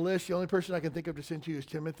going through the list, the only person I can think of to send to you is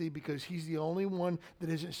Timothy, because he's the only one that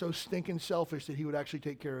isn't so stinking selfish that he would actually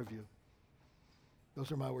take care of you.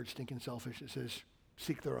 Those are my words, stinking selfish. It says,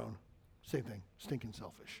 seek their own. Same thing, stinking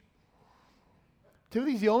selfish.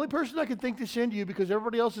 Timothy's the only person I can think to send you because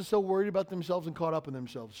everybody else is so worried about themselves and caught up in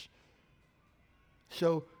themselves.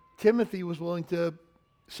 So Timothy was willing to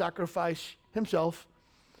sacrifice himself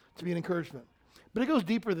to be an encouragement. But it goes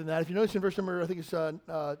deeper than that. If you notice in verse number, I think it's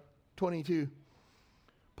 22,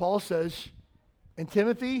 Paul says, and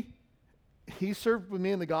Timothy, he served with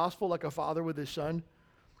me in the gospel like a father with his son,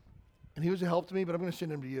 and he was a help to me, but I'm going to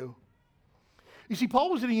send him to you. You see,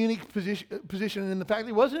 Paul was in a unique position in the fact that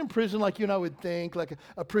he wasn't in prison like you and I would think, like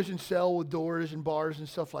a prison cell with doors and bars and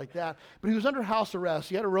stuff like that. But he was under house arrest.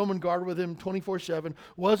 He had a Roman guard with him 24/7,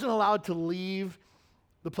 wasn't allowed to leave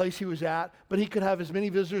the place he was at, but he could have as many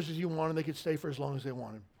visitors as he wanted. They could stay for as long as they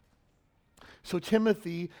wanted. So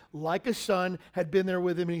Timothy, like a son, had been there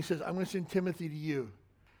with him, and he says, I'm going to send Timothy to you.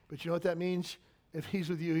 But you know what that means? If he's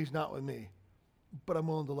with you, he's not with me. But I'm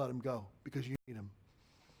willing to let him go because you need him.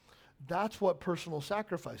 That's what personal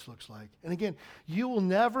sacrifice looks like. And again, you will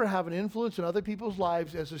never have an influence in other people's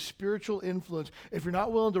lives as a spiritual influence if you're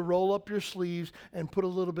not willing to roll up your sleeves and put a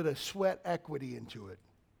little bit of sweat equity into it.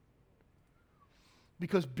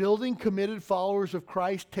 Because building committed followers of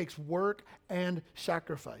Christ takes work and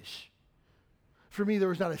sacrifice. For me, there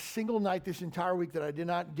was not a single night this entire week that I did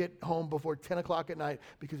not get home before 10 o'clock at night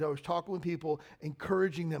because I was talking with people,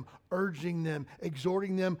 encouraging them, urging them,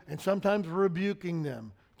 exhorting them, and sometimes rebuking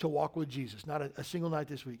them to walk with Jesus. Not a single night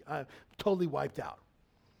this week. I'm totally wiped out.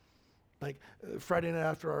 Like Friday night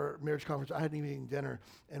after our marriage conference, I hadn't even eaten dinner,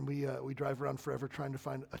 and we drive around forever trying to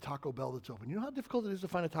find a Taco Bell that's open. You know how difficult it is to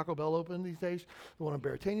find a Taco Bell open these days? The one on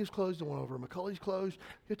Baratania's closed, the one over McCulley's closed.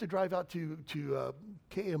 You have to drive out to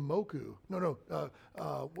Keimoku.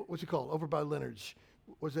 What's it called? Over by Leonard's.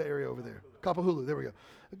 What's that area over there? Kapahulu. There we go.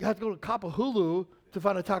 You have to go to Kapahulu to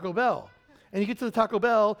find a Taco Bell. And you get to the Taco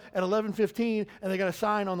Bell at 11:15, and they got a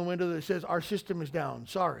sign on the window that says, "Our system is down.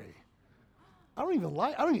 Sorry." I don't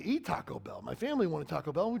even eat Taco Bell. My family wanted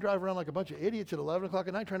Taco Bell, and we drive around like a bunch of idiots at 11 o'clock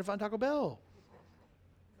at night trying to find Taco Bell.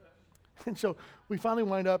 And so we finally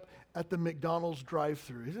wind up at the McDonald's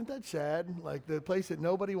drive-thru. Isn't that sad? Like the place that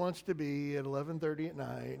nobody wants to be at 11:30 at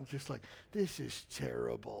night. And just like, this is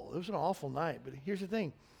terrible. It was an awful night. But here's the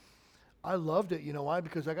thing. I loved it. You know why?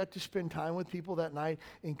 Because I got to spend time with people that night,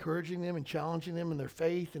 encouraging them and challenging them in their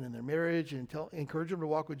faith and in their marriage and encourage them to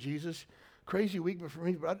walk with Jesus. Crazy week, but for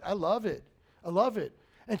me, I love it. I love it.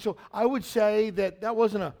 And so I would say that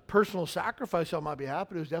wasn't a personal sacrifice on my behalf,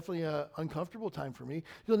 but it was definitely an uncomfortable time for me.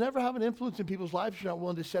 You'll never have an influence in people's lives if you're not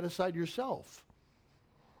willing to set aside yourself.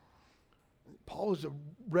 Paul was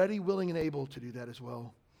ready, willing, and able to do that as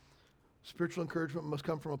well. Spiritual encouragement must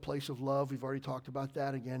come from a place of love. We've already talked about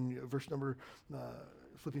that. Again,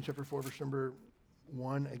 Philippians chapter 4, verse number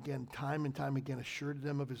 1. Again, time and time again assured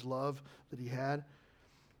them of his love that he had.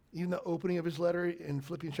 Even the opening of his letter in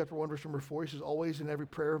Philippians chapter 1, verse number 4, he says, always in every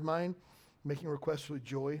prayer of mine, making requests with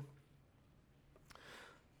joy.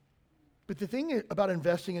 But the thing about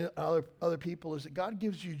investing in other people is that God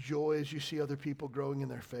gives you joy as you see other people growing in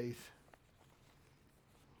their faith.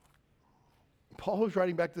 Paul was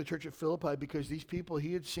writing back to the church at Philippi because these people,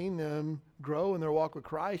 he had seen them grow in their walk with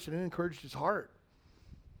Christ, and it encouraged his heart.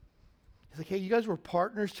 He's like, hey, you guys were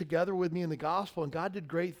partners together with me in the gospel, and God did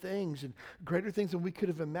great things, and greater things than we could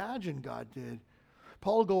have imagined God did.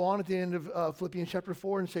 Paul will go on at the end of Philippians chapter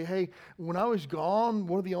 4 and say, hey, when I was gone,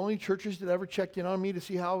 one of the only churches that ever checked in on me to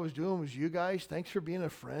see how I was doing was you guys. Thanks for being a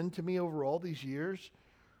friend to me over all these years.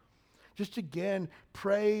 Just again,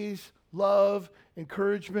 praise, love,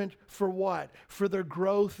 encouragement for what? For their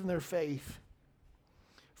growth in their faith.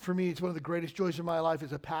 For me, it's one of the greatest joys of my life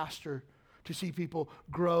as a pastor to see people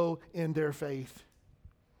grow in their faith.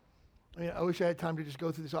 I mean, I wish I had time to just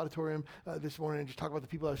go through this auditorium this morning and just talk about the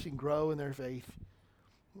people I've seen grow in their faith.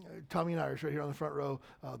 Tommy and Irish right here on the front row,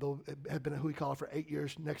 they'll have been at Huikala for 8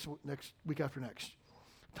 years, next week after next.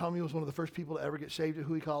 Tommy was one of the first people to ever get saved at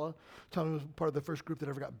Huikala. Tommy was part of the first group that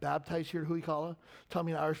ever got baptized here at Huikala.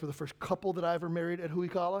 Tommy and Irish were the first couple that I ever married at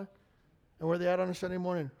Huikala. And where are they at on a Sunday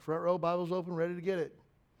morning? Front row, Bibles open, ready to get it.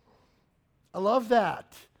 I love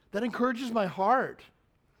that. That encourages my heart.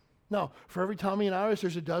 Now, for every Tommy and Iris,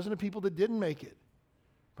 there's a dozen of people that didn't make it.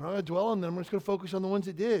 But I'm not going to dwell on them. I'm just going to focus on the ones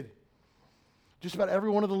that did. Just about every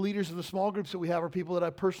one of the leaders of the small groups that we have are people that I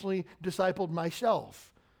personally discipled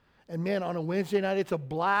myself. And man, on a Wednesday night, it's a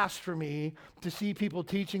blast for me to see people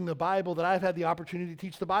teaching the Bible that I've had the opportunity to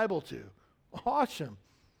teach the Bible to. Awesome.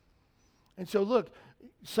 And so look,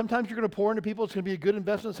 sometimes you're going to pour into people. It's going to be a good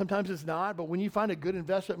investment. Sometimes it's not. But when you find a good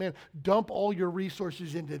investment, man, dump all your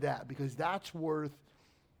resources into that because that's worth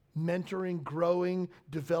mentoring, growing,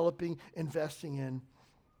 developing, investing in.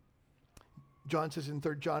 John says in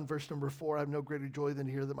 3 John verse number 4, I have no greater joy than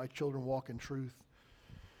to hear that my children walk in truth.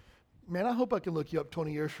 Man, I hope I can look you up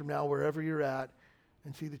 20 years from now, wherever you're at,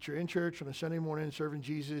 and see that you're in church on a Sunday morning serving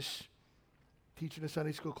Jesus, teaching a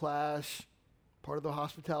Sunday school class, part of the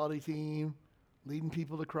hospitality team, leading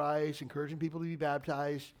people to Christ, encouraging people to be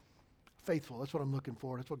baptized. Faithful, that's what I'm looking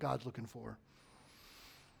for. That's what God's looking for.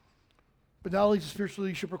 But not only does spiritual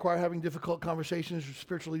leadership require having difficult conversations,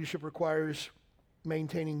 spiritual leadership requires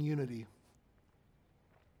maintaining unity.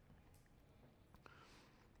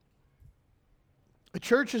 A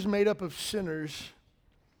church is made up of sinners.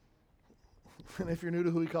 And if you're new to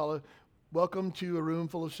Huikala, welcome to a room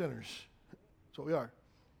full of sinners. That's what we are.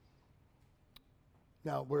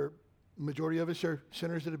 Now, majority of us are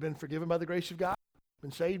sinners that have been forgiven by the grace of God,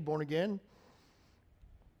 been saved, born again.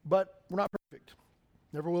 But we're not perfect.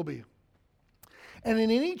 Never will be. And in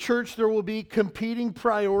any church, there will be competing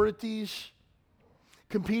priorities,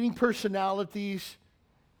 competing personalities,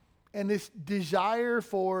 and this desire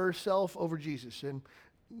for self over Jesus. And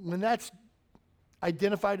when that's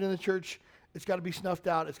identified in the church, it's got to be snuffed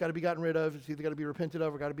out. It's got to be gotten rid of. It's either got to be repented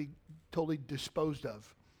of or got to be totally disposed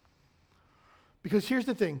of. Because here's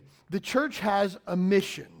the thing. The church has a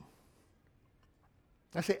mission.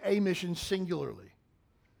 I say a mission singularly.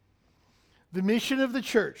 The mission of the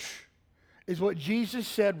church is what Jesus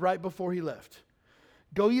said right before he left.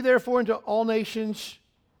 Go ye therefore into all nations,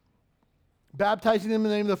 baptizing them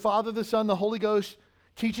in the name of the Father, the Son, the Holy Ghost,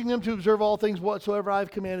 teaching them to observe all things whatsoever I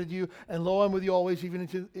have commanded you, and lo, I'm with you always, even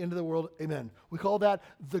into the end of the world. Amen. We call that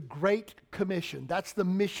the Great Commission. That's the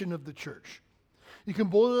mission of the church. You can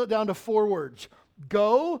boil it down to 4 words.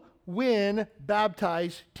 Go, win,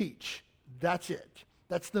 baptize, teach. That's it.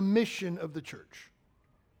 That's the mission of the church.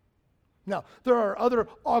 Now, there are other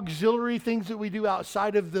auxiliary things that we do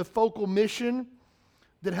outside of the focal mission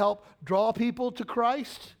that help draw people to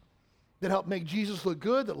Christ, that help make Jesus look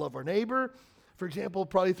good, that love our neighbor. For example,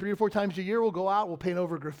 probably 3 or 4 times a year we'll go out, we'll paint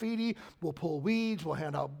over graffiti, we'll pull weeds, we'll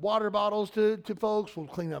hand out water bottles to folks, we'll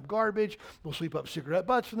clean up garbage, we'll sweep up cigarette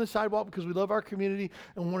butts from the sidewalk because we love our community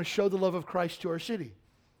and we want to show the love of Christ to our city.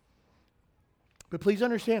 But please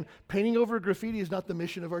understand, painting over graffiti is not the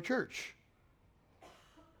mission of our church.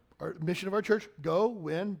 Our mission of our church, go,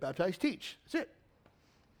 win, baptize, teach. That's it.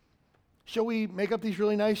 Shall we make up these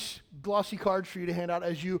really nice glossy cards for you to hand out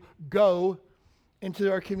as you go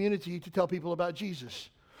into our community to tell people about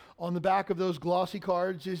Jesus? On the back of those glossy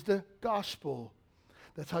cards is the gospel.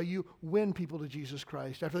 That's how you win people to Jesus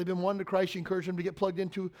Christ. After they've been won to Christ, you encourage them to get plugged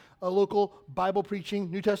into a local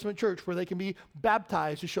Bible-preaching New Testament church where they can be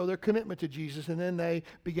baptized to show their commitment to Jesus, and then they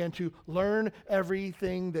begin to learn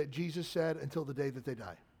everything that Jesus said until the day that they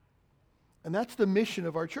die. And that's the mission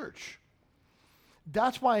of our church.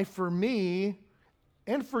 That's why for me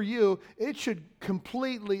and for you, it should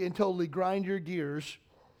completely and totally grind your gears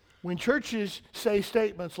when churches say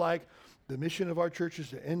statements like, the mission of our church is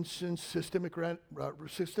to end systemic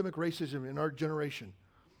racism in our generation.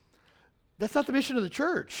 That's not the mission of the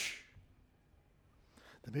church.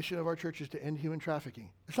 The mission of our church is to end human trafficking.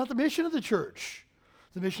 It's not the mission of the church.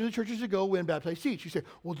 The mission of the church is to go, win, baptize, teach. You say,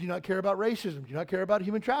 well, do you not care about racism? Do you not care about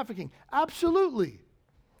human trafficking? Absolutely.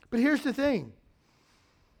 But here's the thing.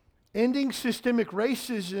 Ending systemic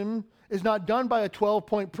racism is not done by a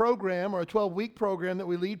 12-point program or a 12-week program that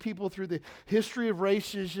we lead people through the history of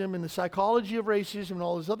racism and the psychology of racism and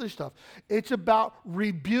all this other stuff. It's about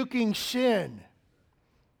rebuking sin.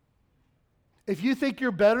 If you think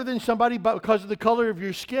you're better than somebody because of the color of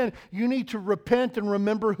your skin, you need to repent and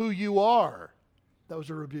remember who you are. That was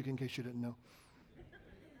a rebuke in case you didn't know.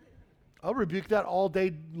 I'll rebuke that all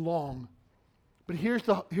day long. But here's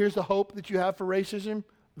the hope that you have for racism.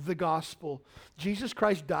 The gospel. Jesus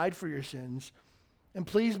Christ died for your sins. And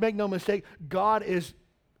please make no mistake, God is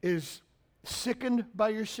sickened by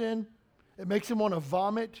your sin. It makes him want to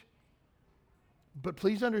vomit. But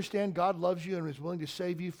please understand, God loves you and is willing to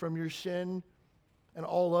save you from your sin and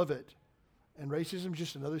all of it. And racism is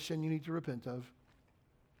just another sin you need to repent of.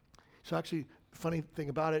 So actually, the funny thing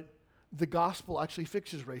about it, the gospel actually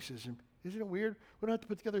fixes racism. Isn't it weird? We don't have to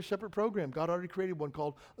put together a separate program. God already created one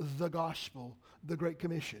called the gospel, the Great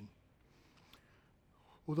Commission.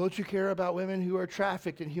 Well, don't you care about women who are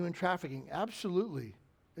trafficked in human trafficking? Absolutely.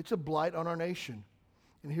 It's a blight on our nation.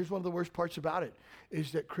 And here's one of the worst parts about it,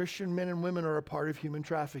 is that Christian men and women are a part of human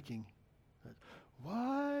trafficking.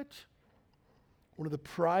 What? One of the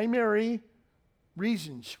primary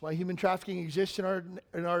reasons why human trafficking exists in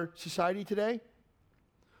our society today,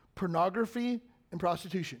 pornography and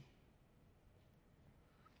prostitution.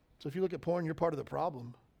 So if you look at porn, you're part of the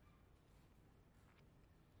problem.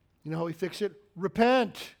 You know how we fix it?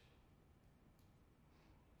 Repent.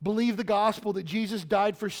 Believe the gospel that Jesus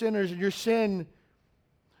died for sinners and your sin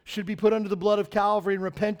should be put under the blood of Calvary and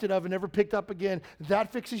repented of and never picked up again.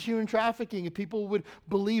 That fixes human trafficking if people would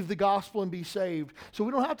believe the gospel and be saved. So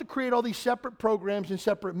we don't have to create all these separate programs and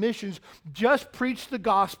separate missions. Just preach the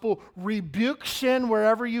gospel, rebuke sin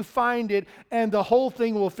wherever you find it, and the whole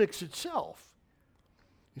thing will fix itself.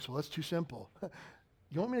 You say, well, that's too simple.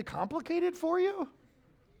 You want me to complicate it for you?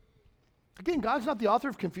 Again, God's not the author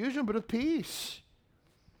of confusion, but of peace.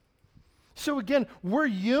 So again, we're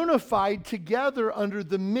unified together under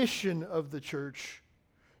the mission of the church.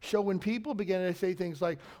 So when people begin to say things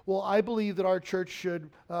like, well, I believe that our church should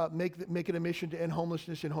make it a mission to end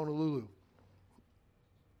homelessness in Honolulu.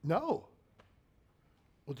 No.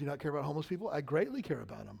 Well, do you not care about homeless people? I greatly care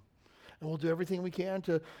about them. And we'll do everything we can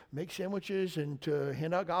to make sandwiches and to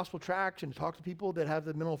hand out gospel tracts and to talk to people that have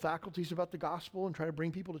the mental faculties about the gospel and try to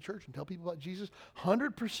bring people to church and tell people about Jesus.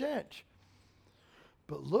 100%.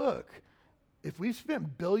 But look, if we've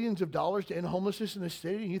spent billions of dollars to end homelessness in this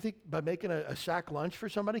city, and you think by making a sack lunch for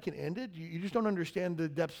somebody can end it, you just don't understand the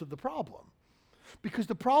depths of the problem. Because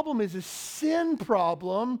the problem is a sin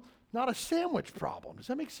problem, not a sandwich problem. Does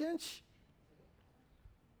that make sense?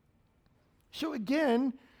 So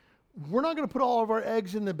again, we're not going to put all of our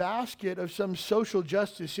eggs in the basket of some social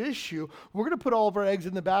justice issue. We're going to put all of our eggs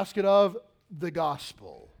in the basket of the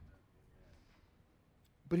gospel.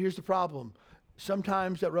 But here's the problem.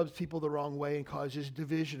 Sometimes that rubs people the wrong way and causes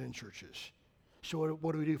division in churches. So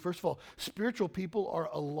what do we do? First of all, spiritual people are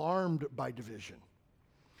alarmed by division.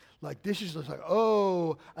 Like this is just like,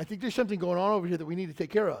 oh, I think there's something going on over here that we need to take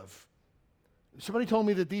care of. Somebody told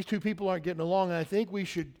me that these two people aren't getting along, and I think we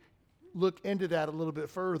should look into that a little bit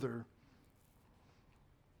further.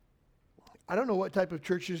 I don't know what type of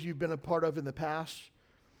churches you've been a part of in the past,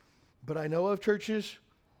 but I know of churches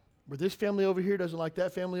where this family over here doesn't like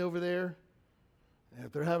that family over there. And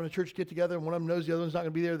if they're having a church get together and one of them knows the other one's not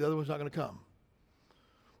going to be there, the other one's not going to come.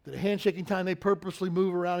 That at handshaking time, they purposely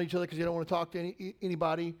move around each other because they don't want to talk to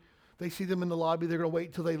anybody. They see them in the lobby, they're going to wait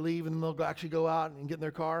until they leave, and then they'll actually go out and get in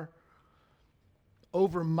their car.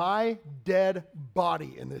 Over my dead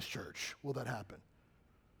body in this church will that happen.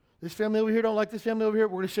 This family over here don't like this family over here.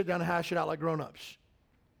 We're going to sit down and hash it out like grown-ups.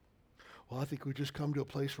 Well, I think we just come to a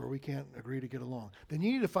place where we can't agree to get along. Then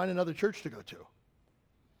you need to find another church to go to.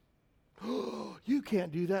 You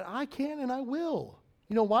can't do that. I can and I will.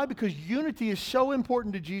 You know why? Because unity is so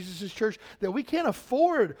important to Jesus' church that we can't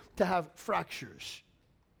afford to have fractures.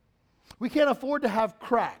 We can't afford to have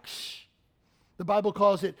cracks. The Bible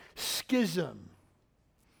calls it schism.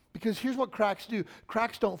 Because here's what cracks do.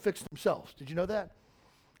 Cracks don't fix themselves. Did you know that?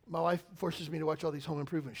 My wife forces me to watch all these home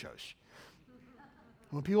improvement shows.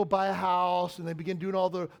 When people buy a house and they begin doing all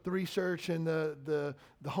the research and the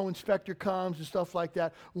home inspector comes and stuff like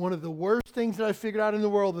that, one of the worst things that I figured out in the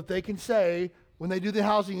world that they can say when they do the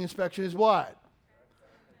housing inspection is what?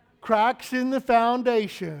 Cracks in the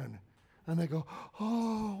foundation. And they go,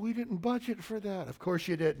 oh, we didn't budget for that. Of course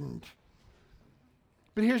you didn't.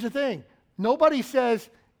 But here's the thing. Nobody says,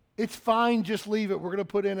 it's fine, just leave it. We're going to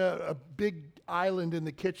put in a big island in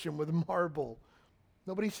the kitchen with marble.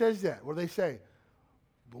 Nobody says that. What do they say?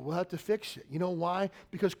 But we'll have to fix it. You know why?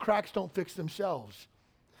 Because cracks don't fix themselves.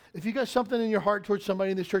 If you got something in your heart towards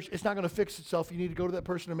somebody in this church, it's not going to fix itself. You need to go to that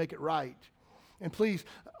person and make it right. And please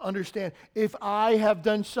understand, if I have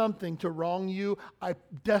done something to wrong you, I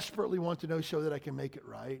desperately want to know so that I can make it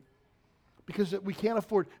right. Because we can't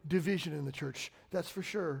afford division in the church, that's for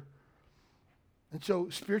sure. And so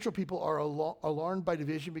spiritual people are alarmed by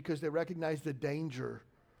division because they recognize the danger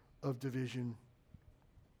of division.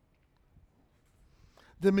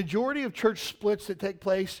 The majority of church splits that take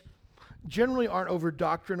place generally aren't over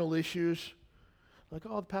doctrinal issues. Like,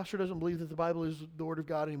 oh, the pastor doesn't believe that the Bible is the Word of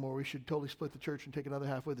God anymore. We should totally split the church and take another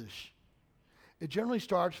half with us. It generally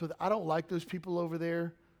starts with, I don't like those people over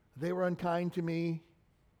there. They were unkind to me.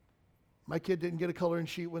 My kid didn't get a coloring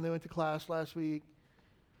sheet when they went to class last week.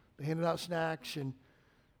 They handed out snacks, and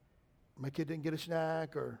my kid didn't get a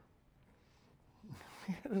snack. Or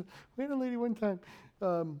we had a lady one time.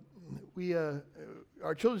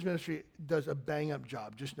 Our children's ministry does a bang-up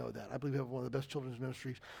job. Just know that. I believe we have one of the best children's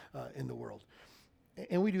ministries in the world.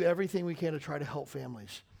 And we do everything we can to try to help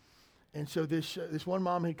families. And so this one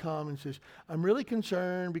mom had come and says, I'm really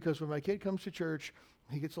concerned because when my kid comes to church,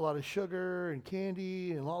 he gets a lot of sugar and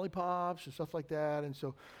candy and lollipops and stuff like that. And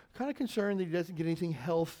so kind of concerned that he doesn't get anything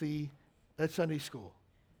healthy at Sunday school.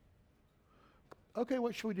 Okay,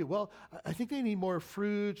 what should we do? Well, I think they need more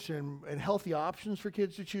fruits and healthy options for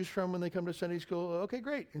kids to choose from when they come to Sunday school. Okay,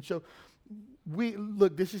 great. And so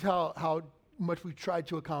this is how much we tried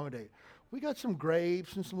to accommodate. We got some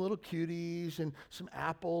grapes and some little cuties and some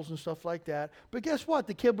apples and stuff like that. But guess what?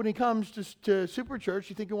 The kid, when he comes to Super Church,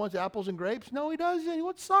 you think he wants apples and grapes? No, he doesn't. He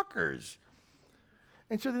wants suckers.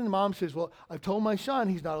 And so then the mom says, well, I've told my son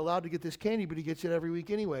he's not allowed to get this candy, but he gets it every week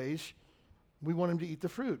anyways. We want him to eat the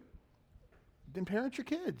fruit. Then parent your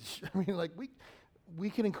kids. I mean, like, we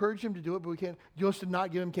can encourage him to do it, but we can't. You want us to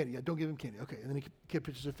not give him candy? Yeah, don't give him candy. Okay, and then the kid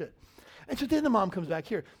pitches a fit. And so then the mom comes back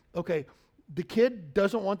here. Okay, the kid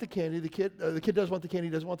doesn't want the candy. The kid does want the candy,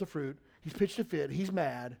 doesn't want the fruit. He's pitched a fit. He's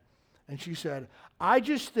mad. And she said, I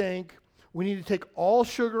just think we need to take all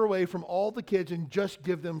sugar away from all the kids and just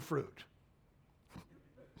give them fruit.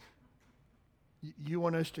 You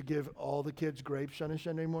want us to give all the kids grapes on a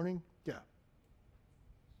Sunday morning? Yeah.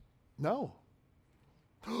 No.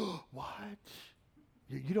 What?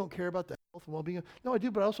 You don't care about the health and well-being? No, I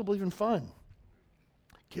do, but I also believe in fun.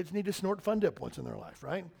 Kids need to snort Fun Dip once in their life,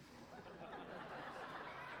 right?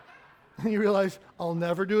 And you realize, I'll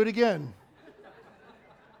never do it again.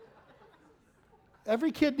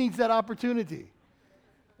 Every kid needs that opportunity.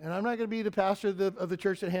 And I'm not going to be the pastor of the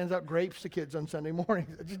church that hands out grapes to kids on Sunday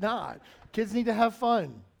mornings. It's just not. Kids need to have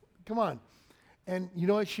fun. Come on. And you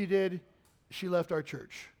know what she did? She left our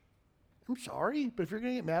church. I'm sorry, but if you're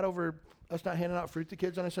going to get mad over us not handing out fruit to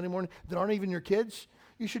kids on a Sunday morning that aren't even your kids,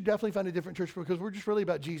 you should definitely find a different church because we're just really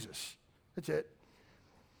about Jesus. That's it.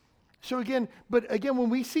 So again, when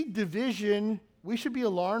we see division, we should be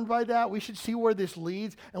alarmed by that. We should see where this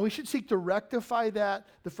leads, and we should seek to rectify that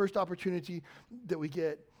the first opportunity that we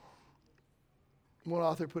get. One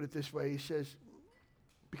author put it this way. He says,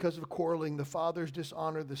 because of quarreling, the father is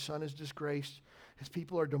dishonored, the son is disgraced, his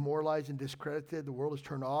people are demoralized and discredited, the world is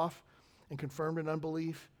turned off and confirmed in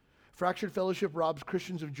unbelief. Fractured fellowship robs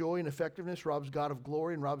Christians of joy and effectiveness, robs God of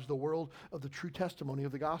glory, and robs the world of the true testimony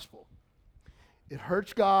of the gospel. It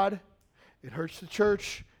hurts God, it hurts the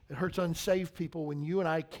church, it hurts unsaved people when you and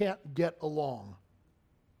I can't get along.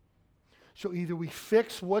 So either we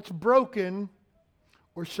fix what's broken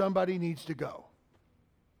or somebody needs to go.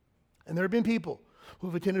 And there have been people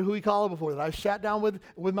who've attended Hui Kala before that I've sat down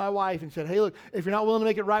with my wife and said, hey, look, if you're not willing to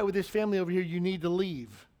make it right with this family over here, you need to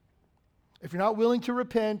leave. If you're not willing to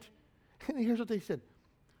repent, and here's what they said.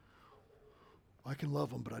 I can love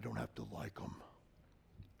them, but I don't have to like them.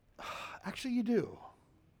 Actually, you do.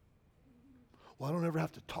 Well, I don't ever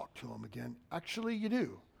have to talk to them again. Actually, you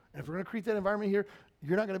do. And if we're going to create that environment here,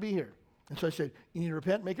 you're not going to be here. And so I said, you need to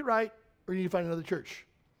repent, make it right, or you need to find another church.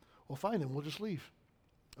 Well, fine, then we'll just leave.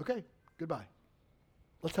 Okay, goodbye.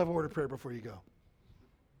 Let's have a word of prayer before you go.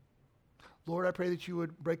 Lord, I pray that you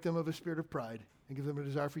would break them of a spirit of pride and give them a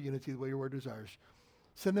desire for unity the way your word desires.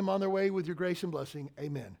 Send them on their way with your grace and blessing.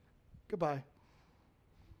 Amen. Goodbye.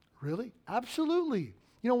 Really? Absolutely.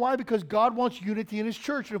 You know why? Because God wants unity in his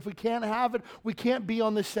church, and if we can't have it, we can't be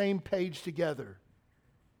on the same page together.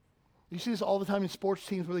 You see this all the time in sports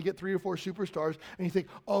teams where they get 3 or 4 superstars, and you think,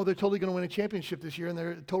 oh, they're totally going to win a championship this year, and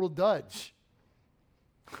they're total duds.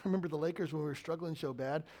 I remember the Lakers when we were struggling so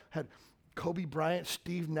bad, had Kobe Bryant,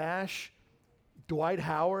 Steve Nash, Dwight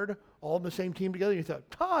Howard, all on the same team together. You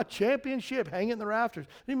thought, championship, hang it in the rafters.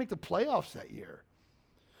 They didn't make the playoffs that year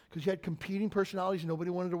because you had competing personalities. Nobody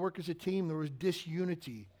wanted to work as a team. There was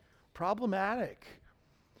disunity. Problematic.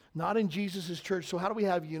 Not in Jesus' church. So how do we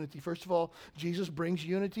have unity? First of all, Jesus brings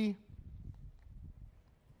unity.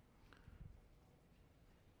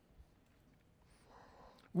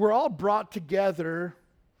 We're all brought together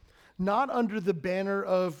not under the banner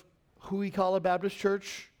of Hui Kala Baptist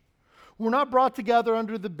Church. We're not brought together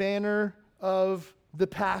under the banner of the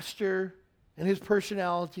pastor and his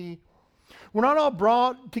personality. We're not all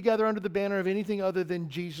brought together under the banner of anything other than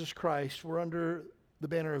Jesus Christ. We're under the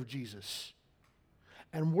banner of Jesus.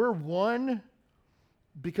 And we're one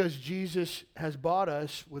because Jesus has bought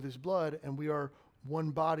us with his blood, and we are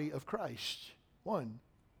one body of Christ. One.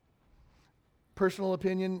 Personal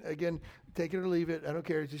opinion, again, take it or leave it. I don't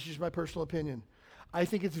care. This is just my personal opinion. I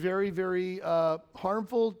think it's very, very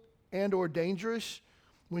harmful and or dangerous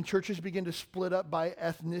when churches begin to split up by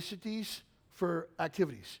ethnicities for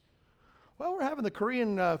activities. Well, we're having the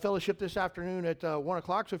Korean fellowship this afternoon at 1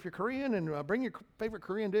 o'clock, so if you're Korean, and bring your favorite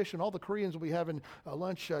Korean dish, and all the Koreans will be having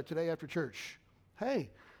lunch today after church. Hey,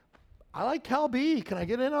 I like kalbi. Can I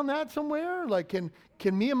get in on that somewhere? Like, can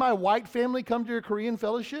me and my white family come to your Korean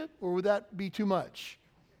fellowship, or would that be too much?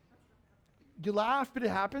 You laugh, but it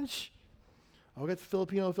happens. I'll get the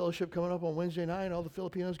Filipino fellowship coming up on Wednesday night. All the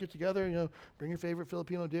Filipinos get together, bring your favorite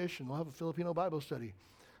Filipino dish, and we'll have a Filipino Bible study.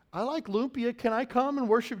 I like lumpia. Can I come and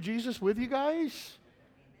worship Jesus with you guys?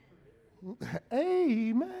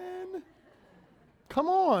 Amen. Come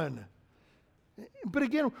on. But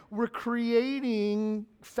again, we're creating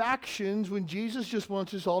factions when Jesus just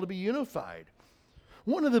wants us all to be unified.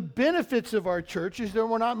 One of the benefits of our church is that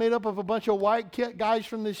we're not made up of a bunch of white guys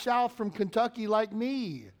from the South, from Kentucky like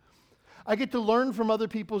me. I get to learn from other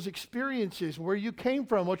people's experiences, where you came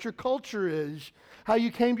from, what your culture is, how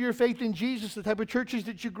you came to your faith in Jesus, the type of churches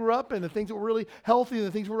that you grew up in, the things that were really healthy and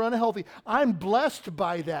the things that were unhealthy. I'm blessed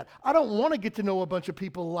by that. I don't want to get to know a bunch of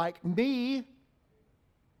people like me,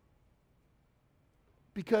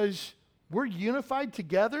 because we're unified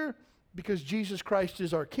together because Jesus Christ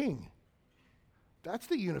is our King. That's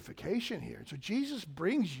the unification here. So Jesus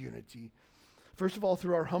brings unity, first of all,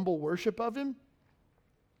 through our humble worship of him.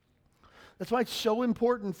 That's why it's so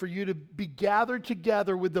important for you to be gathered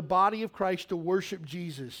together with the body of Christ to worship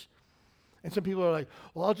Jesus. And some people are like,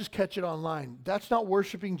 well, I'll just catch it online. That's not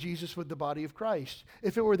worshiping Jesus with the body of Christ.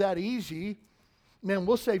 If it were that easy, man,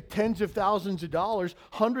 we'll save tens of thousands of dollars,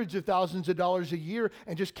 hundreds of thousands of dollars a year,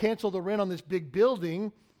 and just cancel the rent on this big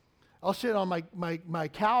building. I'll sit on my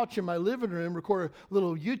couch in my living room, record a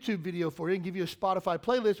little YouTube video for you, and give you a Spotify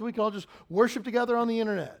playlist. We can all just worship together on the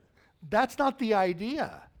internet. That's not the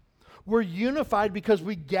idea. We're unified because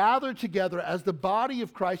we gather together as the body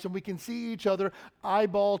of Christ and we can see each other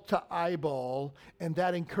eyeball to eyeball, and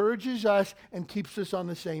that encourages us and keeps us on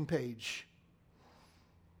the same page.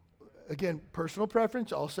 Again, personal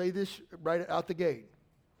preference, I'll say this right out the gate.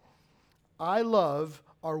 I love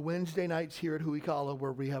our Wednesday nights here at Huikala,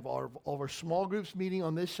 where we have all of our small groups meeting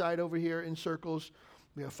on this side over here in circles.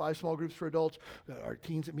 We have 5 small groups for adults, our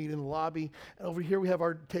teens that meet in the lobby, and over here we have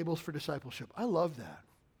our tables for discipleship. I love that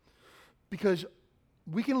because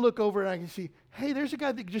we can look over and I can see, hey, there's a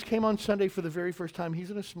guy that just came on Sunday for the very first time.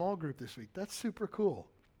 He's in a small group this week. That's super cool.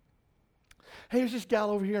 Hey, there's this gal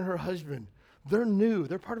over here and her husband. They're new.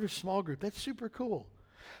 They're part of a small group. That's super cool.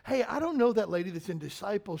 Hey, I don't know that lady that's in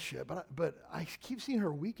discipleship, but I keep seeing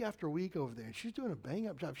her week after week over there. She's doing a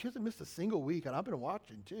bang-up job. She hasn't missed a single week, and I've been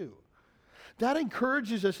watching too. That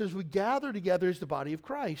encourages us as we gather together as the body of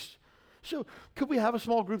Christ. So could we have a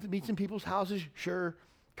small group that meets in people's houses? Sure.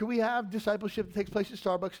 Could we have discipleship that takes place at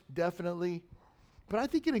Starbucks? Definitely. But I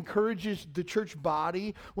think it encourages the church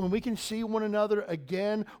body when we can see one another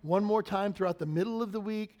again one more time throughout the middle of the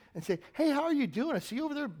week and say, hey, how are you doing? I see you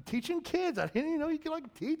over there teaching kids. I didn't even know you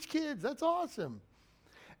could teach kids. That's awesome.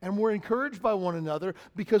 And we're encouraged by one another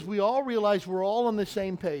because we all realize we're all on the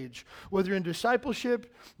same page. Whether you're in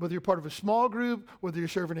discipleship, whether you're part of a small group, whether you're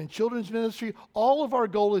serving in children's ministry, all of our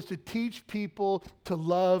goal is to teach people to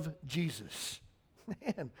love Jesus.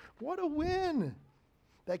 Man, what a win.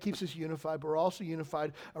 That keeps us unified, but we're also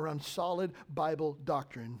unified around solid Bible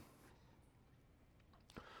doctrine.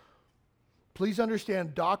 Please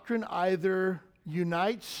understand, doctrine either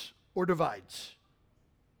unites or divides.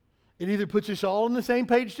 It either puts us all on the same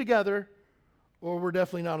page together, or we're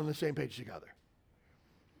definitely not on the same page together.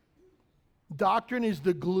 Doctrine is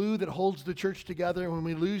the glue that holds the church together, and when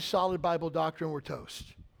we lose solid Bible doctrine, we're toast.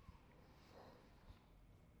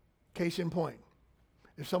 Case in point.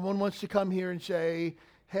 If someone wants to come here and say,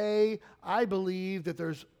 hey, I believe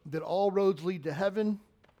that all roads lead to heaven,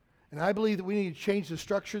 and I believe that we need to change the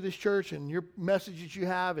structure of this church, and your message that you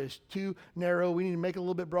have is too narrow, we need to make it a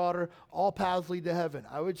little bit broader, all paths lead to heaven.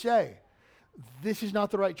 I would say, this is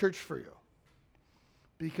not the right church for you,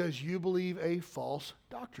 because you believe a false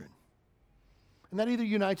doctrine. And that either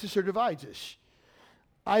unites us or divides us.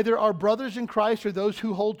 Either our brothers in Christ are those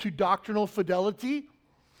who hold to doctrinal fidelity,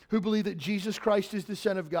 who believe that Jesus Christ is the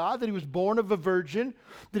Son of God, that he was born of a virgin,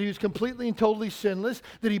 that he was completely and totally sinless,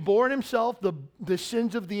 that he bore in himself the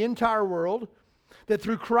sins of the entire world, that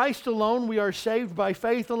through Christ alone we are saved by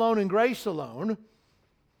faith alone and grace alone.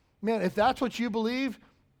 Man, if that's what you believe,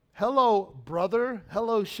 hello, brother,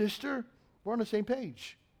 hello, sister, we're on the same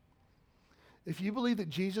page. If you believe that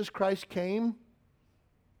Jesus Christ came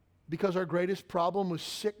because our greatest problem was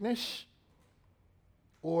sickness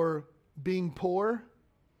or being poor,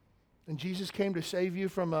 and Jesus came to save you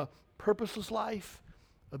from a purposeless life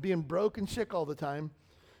of being broke and sick all the time,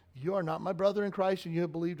 you are not my brother in Christ and you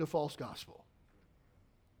have believed a false gospel.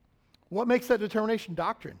 What makes that determination?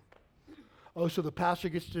 Doctrine. Oh, so the pastor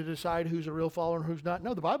gets to decide who's a real follower and who's not?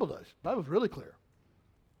 No, the Bible does. The Bible's really clear.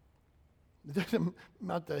 It doesn't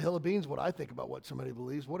amount to a hill of beans what I think about what somebody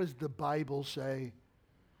believes. What does the Bible say?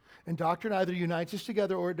 And doctrine either unites us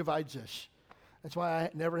together or it divides us. That's why I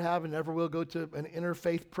never have and never will go to an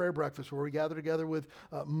interfaith prayer breakfast where we gather together with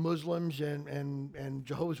Muslims and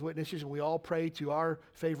Jehovah's Witnesses and we all pray to our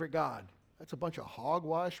favorite God. That's a bunch of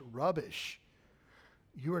hogwash rubbish.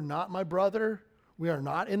 You are not my brother. We are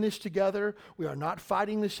not in this together. We are not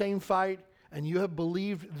fighting the same fight. And you have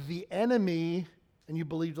believed the enemy and you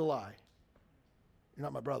believed a lie. You're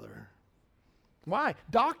not my brother. Why?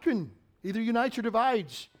 Doctrine either unites or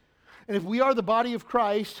divides. And if we are the body of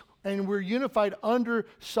Christ, and we're unified under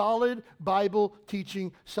solid Bible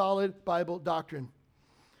teaching, solid Bible doctrine.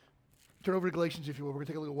 Turn over to Galatians, if you will. We're going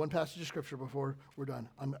to take a look at one passage of Scripture before we're done.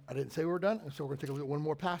 I didn't say we were done, so we're going to take a look at one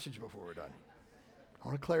more passage before we're done. I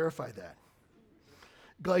want to clarify that.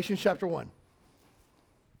 Galatians chapter 1.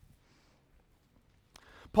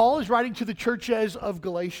 Paul is writing to the churches of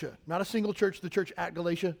Galatia. Not a single church, the church at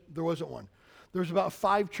Galatia. There wasn't one. There was about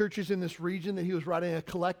 5 churches in this region that he was writing a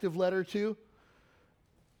collective letter to.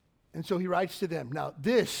 And so he writes to them. Now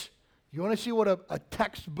this, you want to see what a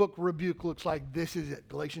textbook rebuke looks like? This is it,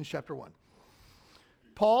 Galatians chapter 1.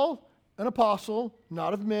 Paul, an apostle,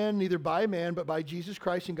 not of men, neither by man, but by Jesus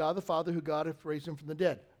Christ and God the Father, who God hath raised him from the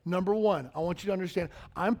dead. Number 1, I want you to understand,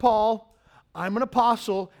 I'm Paul, I'm an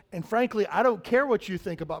apostle, and frankly, I don't care what you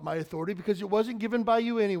think about my authority because it wasn't given by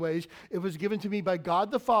you anyways. It was given to me by God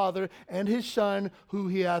the Father and his Son, who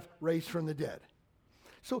he hath raised from the dead.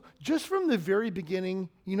 So just from the very beginning,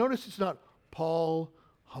 you notice it's not Paul,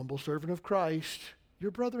 humble servant of Christ.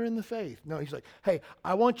 your brother in the faith. No, he's like, hey,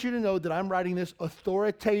 I want you to know that I'm writing this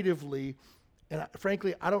authoritatively, and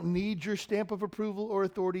frankly, I don't need your stamp of approval or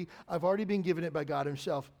authority. I've already been given it by God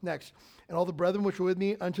himself. Next, and all the brethren which were with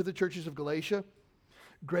me unto the churches of Galatia,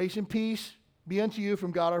 grace and peace be unto you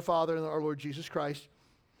from God our Father and our Lord Jesus Christ,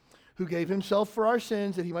 who gave himself for our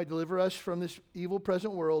sins that he might deliver us from this evil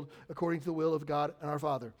present world according to the will of God and our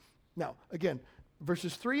Father. Now, again,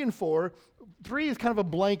 verses 3 and 4, 3 is kind of a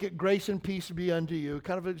blanket, grace and peace be unto you,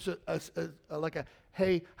 kind of like a,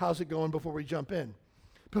 hey, how's it going before we jump in.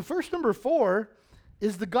 But verse number 4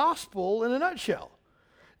 is the gospel in a nutshell.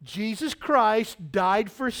 Jesus Christ died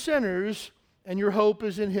for sinners, and your hope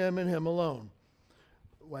is in him and him alone.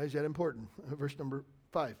 Why is that important? Verse number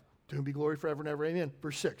 5, to whom be glory forever and ever, amen.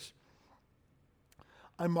 Verse 6,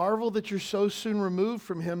 I marvel that you're so soon removed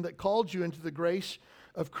from him that called you into the grace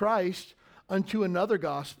of Christ unto another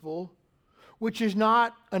gospel, which is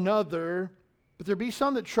not another, but there be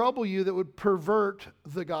some that trouble you that would pervert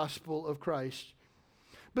the gospel of Christ.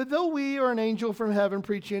 But though we or an angel from heaven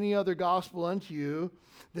preach any other gospel unto you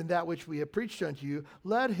than that which we have preached unto you,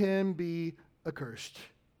 let him be accursed.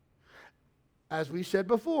 As we said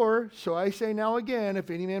before, so I say now again, if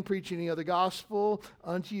any man preach any other gospel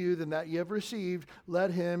unto you than that ye have received,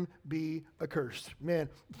 let him be accursed. Man,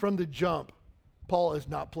 from the jump, Paul is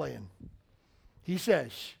not playing. He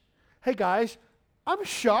says, hey guys, I'm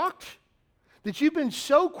shocked that you've been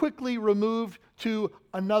so quickly removed to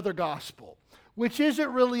another gospel, which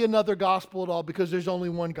isn't really another gospel at all because there's only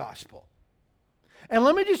one gospel. And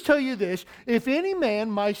let me just tell you this, if any man,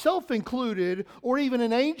 myself included, or even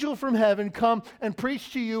an angel from heaven come and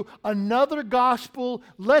preach to you another gospel,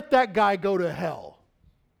 let that guy go to hell.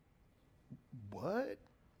 What?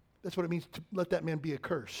 That's what it means to let that man be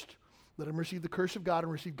accursed. Let him receive the curse of God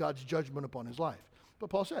and receive God's judgment upon his life. But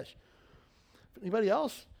Paul says, if anybody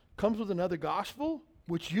else comes with another gospel,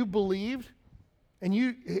 which you believed,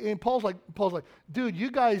 and Paul's like, dude,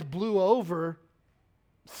 you guys blew over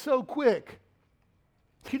so quick.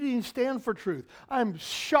 You didn't even stand for truth. I'm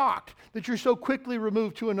shocked that you're so quickly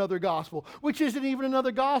removed to another gospel, which isn't even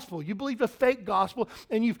another gospel. You believed a fake gospel,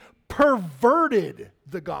 and you've perverted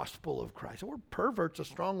the gospel of Christ. The word pervert's a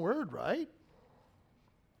strong word, right?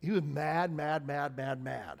 He was mad.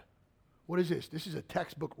 What is this? This is a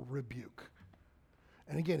textbook rebuke.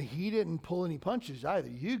 And again, he didn't pull any punches either.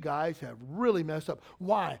 You guys have really messed up.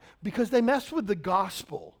 Why? Because they messed with the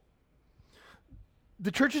gospel. The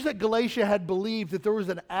churches at Galatia had believed that there was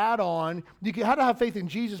an add-on. You had to have faith in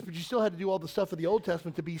Jesus, but you still had to do all the stuff of the Old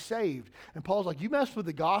Testament to be saved. And Paul's like, you messed with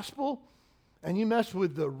the gospel, and you messed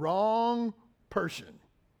with the wrong person.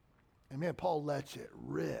 And man, Paul lets it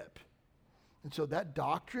rip. And so that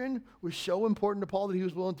doctrine was so important to Paul that he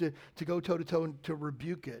was willing to go toe-to-toe and to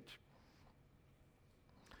rebuke it.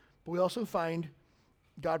 But we also find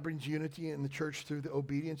God brings unity in the church through the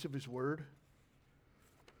obedience of his word.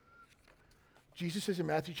 Jesus says in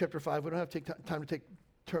Matthew chapter 5, we don't have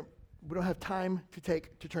time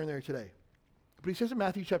to turn there today. But he says in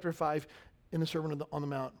Matthew chapter 5 in the Sermon on the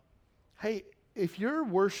Mount, hey, if you're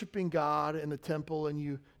worshiping God in the temple and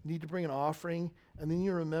you need to bring an offering, and then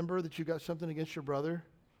you remember that you got something against your brother,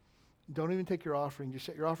 don't even take your offering. Just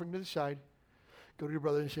set your offering to the side. Go to your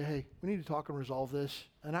brother and say, hey, we need to talk and resolve this.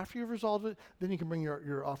 And after you've resolved it, then you can bring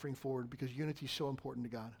your offering forward because unity is so important to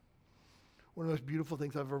God. One of the most beautiful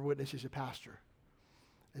things I've ever witnessed as a pastor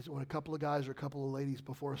is when a couple of guys or a couple of ladies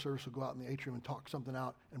before a service will go out in the atrium and talk something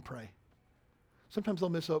out and pray. Sometimes they'll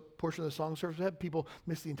miss a portion of the song service. I've had people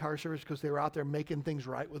miss the entire service because they were out there making things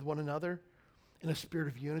right with one another in a spirit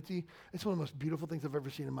of unity. It's one of the most beautiful things I've ever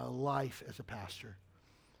seen in my life as a pastor.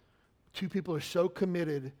 Two people are so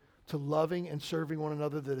committed to loving and serving one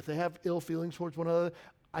another that if they have ill feelings towards one another,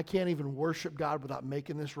 I can't even worship God without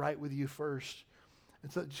making this right with you first.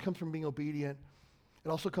 And so it just comes from being obedient. It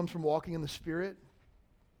also comes from walking in the Spirit.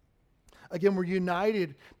 Again, we're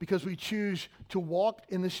united because we choose to walk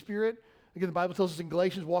in the Spirit. Again, the Bible tells us in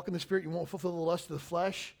Galatians, walk in the Spirit, you won't fulfill the lust of the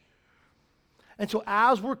flesh. And so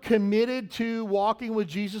as we're committed to walking with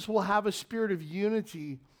Jesus, we'll have a spirit of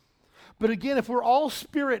unity. But again, if we're all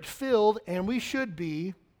Spirit-filled, and we should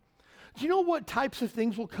be, do you know what types of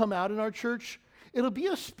things will come out in our church? It'll be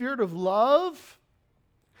a spirit of love.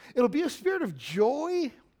 It'll be a spirit of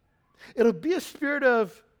joy. It'll be a spirit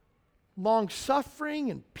of long-suffering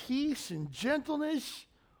and peace and gentleness.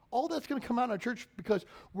 All that's going to come out in our church because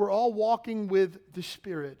we're all walking with the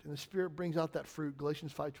Spirit. And the Spirit brings out that fruit,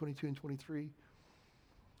 Galatians 5:22 and 23.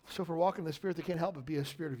 So if we're walking in the Spirit, there can't help but be a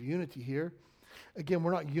spirit of unity here. Again,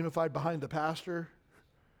 we're not unified behind the pastor.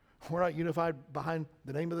 We're not unified behind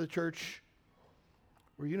the name of the church.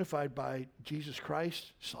 We're unified by Jesus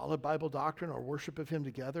Christ, solid Bible doctrine, our worship of him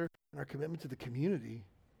together, and our commitment to the community.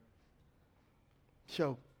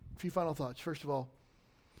 So, a few final thoughts. First of all,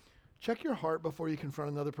 check your heart before you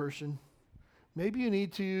confront another person. Maybe you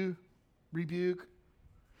need to rebuke.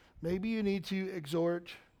 Maybe you need to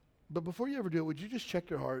exhort. But before you ever do it, would you just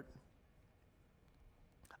check your heart?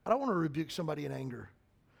 I don't want to rebuke somebody in anger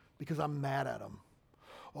because I'm mad at them.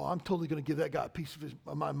 Oh, I'm totally going to give that guy a piece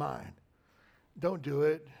of my mind. Don't do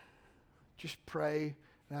it. Just pray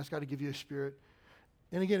and ask God to give you a spirit.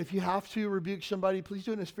 And again, if you have to rebuke somebody, please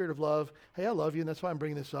do it in a spirit of love. Hey, I love you, and that's why I'm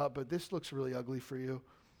bringing this up, but this looks really ugly for you.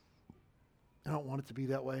 I don't want it to be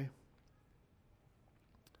that way.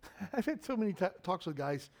 I've had so many talks with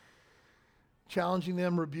guys, challenging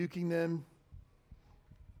them, rebuking them.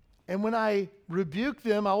 And when I rebuke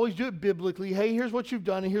them, I always do it biblically. Hey, here's what you've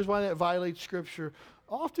done, and here's why that violates Scripture.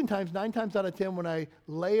 Oftentimes, 9 times out of 10, when I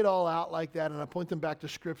lay it all out like that and I point them back to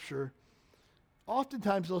Scripture,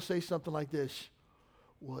 oftentimes they'll say something like this: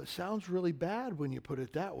 well, it sounds really bad when you put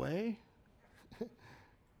it that way.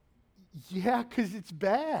 Yeah, because it's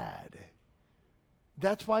bad.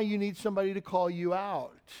 That's why you need somebody to call you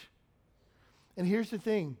out. And here's the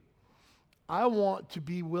thing. I want to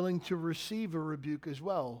be willing to receive a rebuke as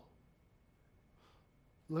well.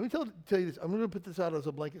 Let me tell you this. I'm going to put this out as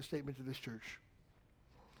a blanket statement to this church.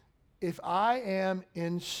 If I am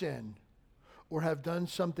in sin or have done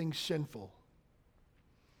something sinful,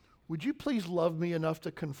 would you please love me enough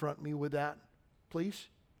to confront me with that, please?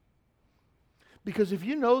 Because if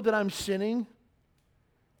you know that I'm sinning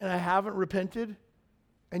and I haven't repented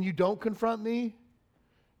and you don't confront me,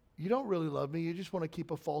 you don't really love me. You just want to keep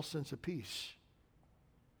a false sense of peace.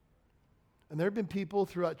 And there have been people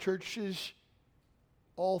throughout churches,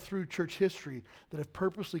 all through church history, that have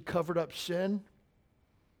purposely covered up sin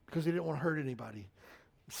because they didn't want to hurt anybody.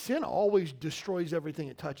 Sin always destroys everything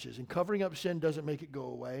it touches, and covering up sin doesn't make it go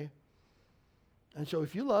away. And so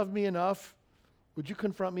if you love me enough, would you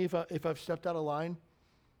confront me if I've stepped out of line?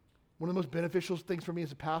 One of the most beneficial things for me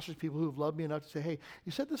as a pastor is people who have loved me enough to say, hey,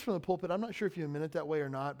 you said this from the pulpit. I'm not sure if you meant it that way or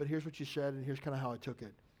not, but here's what you said, and here's kind of how I took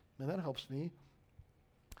it. And that helps me.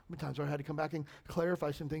 There have been times where I had to come back and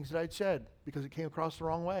clarify some things that I'd said because it came across the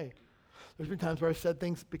wrong way. There's been times where I've said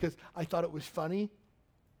things because I thought it was funny,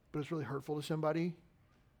 but it's really hurtful to somebody.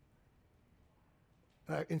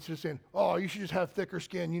 And instead of saying, oh, you should just have thicker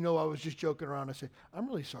skin, you know I was just joking around, I say, I'm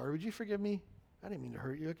really sorry. Would you forgive me? I didn't mean to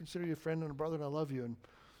hurt you. I consider you a friend and a brother, and I love you. And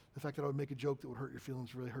the fact that I would make a joke that would hurt your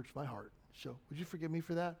feelings really hurts my heart. So would you forgive me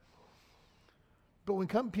for that? But when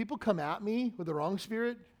people come at me with the wrong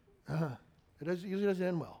spirit, it usually doesn't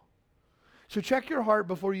end well. So check your heart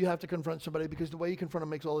before you have to confront somebody, because the way you confront them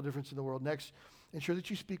makes all the difference in the world. Next, ensure that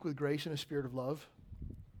you speak with grace and a spirit of love.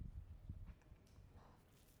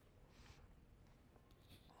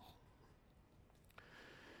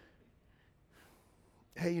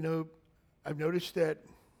 Hey, I've noticed that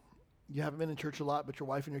you haven't been in church a lot, but your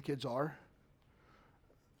wife and your kids are.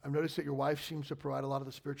 I've noticed that your wife seems to provide a lot of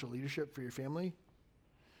the spiritual leadership for your family,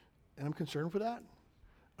 and I'm concerned for that.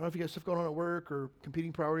 I don't know if you got stuff going on at work or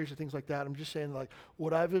competing priorities or things like that. I'm just saying, like,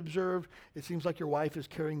 what I've observed, it seems like your wife is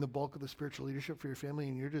carrying the bulk of the spiritual leadership for your family,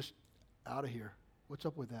 and you're just out of here. What's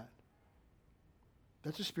up with that?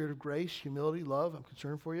 That's a spirit of grace, humility, love. I'm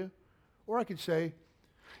concerned for you. Or I could say,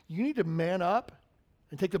 you need to man up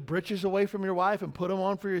and take the britches away from your wife and put them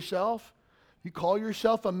on for yourself. You call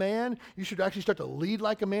yourself a man, you should actually start to lead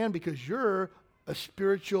like a man, because you're a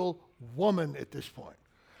spiritual woman at this point.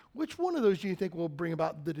 Which one of those do you think will bring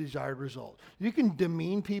about the desired result? You can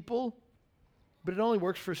demean people, but it only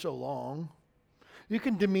works for so long. You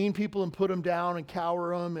can demean people and put them down and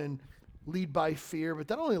cower them and lead by fear, but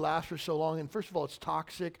that only lasts for so long. And first of all, it's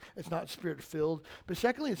toxic. It's not spirit-filled. But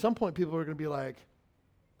secondly, at some point, people are going to be like,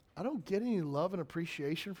 I don't get any love and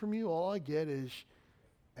appreciation from you. All I get is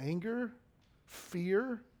anger,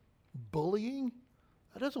 fear, bullying.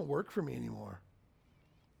 That doesn't work for me anymore.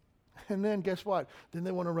 And then guess what? Then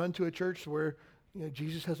they want to run to a church where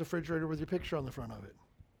Jesus has a refrigerator with your picture on the front of it,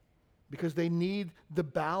 because they need the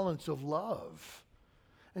balance of love.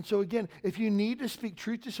 And so again, if you need to speak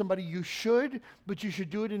truth to somebody, you should, but you should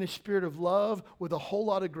do it in a spirit of love with a whole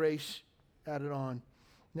lot of grace added on.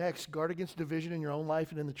 Next, guard against division in your own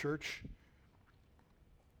life and in the church.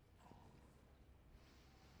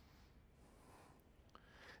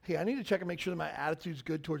 Hey, I need to check and make sure that my attitude's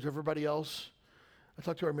good towards everybody else. I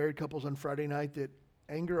talked to our married couples on Friday night that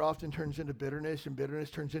anger often turns into bitterness, and bitterness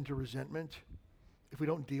turns into resentment if we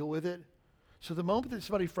don't deal with it. So the moment that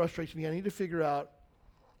somebody frustrates me, I need to figure out,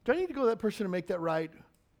 do I need to go to that person and make that right,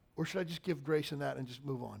 or should I just give grace in that and just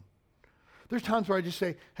move on? There's times where I just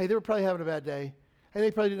say, hey, they were probably having a bad day. Hey,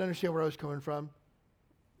 they probably didn't understand where I was coming from.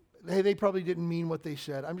 Hey, they probably didn't mean what they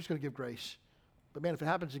said. I'm just going to give grace. But man, if it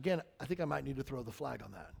happens again, I think I might need to throw the flag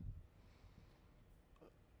on that.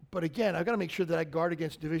 But again, I've got to make sure that I guard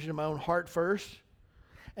against division in my own heart first.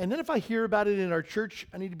 And then if I hear about it in our church,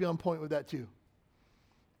 I need to be on point with that too.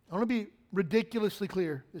 I want to be ridiculously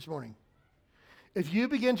clear this morning. If you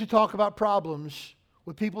begin to talk about problems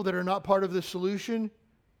with people that are not part of the solution,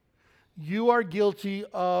 you are guilty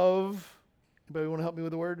of, anybody want to help me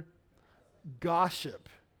with the word? Gossip.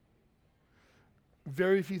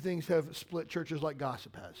 Very few things have split churches like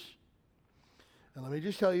gossip has. And let me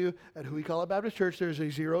just tell you, at Who We Call It Baptist Church, there's a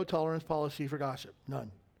zero tolerance policy for gossip.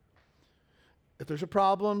 None. If there's a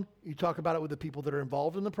problem, you talk about it with the people that are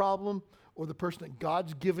involved in the problem or the person that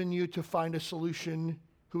God's given you to find a solution,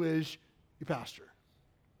 who is your pastor.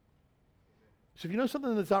 So if you know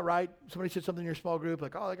something that's not right, somebody said something in your small group,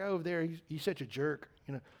 like, oh, that guy over there, he's such a jerk.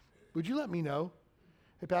 Would you let me know?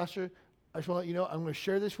 Hey, pastor, I just want to let you know, I'm going to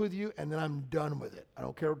share this with you, and then I'm done with it. I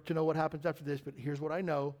don't care to know what happens after this, but here's what I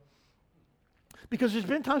know. Because there's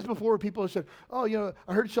been times before where people have said, oh,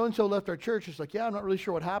 I heard so-and-so left our church. It's like, yeah, I'm not really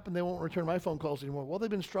sure what happened. They won't return my phone calls anymore. Well, they've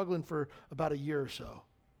been struggling for about a year or so.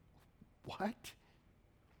 What?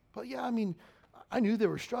 Well, yeah, I knew they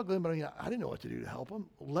were struggling, but I didn't know what to do to help them.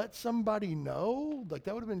 Let somebody know. Like,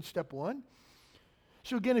 that would have been step one.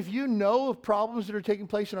 So again, if you know of problems that are taking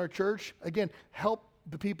place in our church, again, help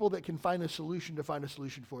the people that can find a solution to find a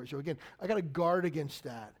solution for it. So again, I got to guard against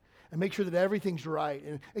that and make sure that everything's right.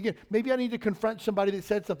 And again, maybe I need to confront somebody that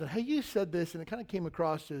said something. Hey, you said this, and it kind of came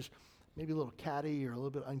across as maybe a little catty or a little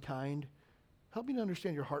bit unkind. Help me to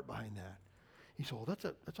understand your heart behind that. He said, well,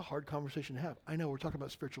 that's a hard conversation to have. I know, we're talking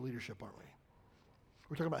about spiritual leadership, aren't we?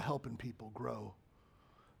 We're talking about helping people grow.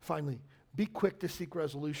 Finally, be quick to seek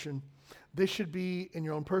resolution. This should be in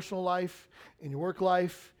your own personal life, in your work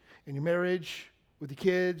life, in your marriage, with the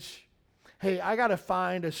kids. Hey, I got to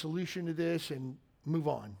find a solution to this and move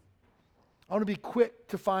on. I want to be quick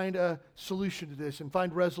to find a solution to this and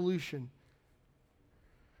find resolution.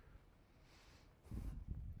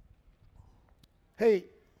 Hey,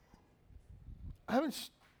 I haven't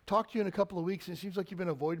talked to you in a couple of weeks, and it seems like you've been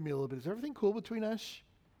avoiding me a little bit. Is everything cool between us?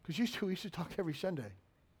 Because we used to talk every Sunday.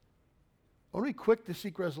 I want to be quick to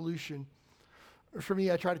seek resolution. For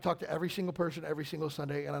me, I try to talk to every single person every single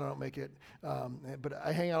Sunday, and I don't make it. But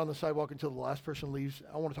I hang out on the sidewalk until the last person leaves.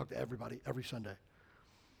 I want to talk to everybody every Sunday.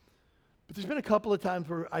 But there's been a couple of times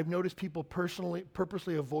where I've noticed people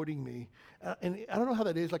purposely avoiding me. And I don't know how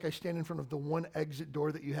that is. Like, I stand in front of the one exit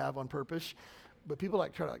door that you have on purpose. But people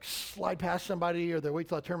try to slide past somebody, or they wait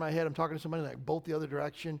till I turn my head. I'm talking to somebody, bolt the other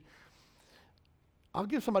direction. I'll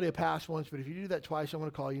give somebody a pass once, but if you do that twice, I'm going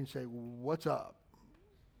to call you and say, what's up?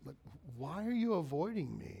 Like, why are you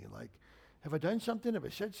avoiding me? Like, have I done something? Have I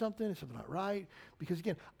said something? Is something not right? Because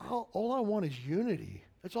again, all I want is unity.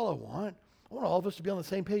 That's all I want. I want all of us to be on the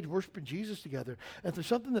same page, worshiping Jesus together. And if there's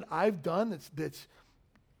something that I've done that's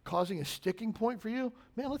causing a sticking point for you,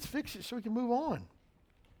 man, let's fix it so we can move on.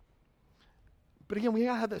 But again, we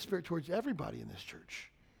gotta have that spirit towards everybody in this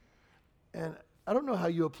church. And I don't know how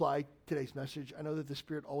you apply today's message. I know that the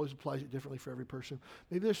Spirit always applies it differently for every person.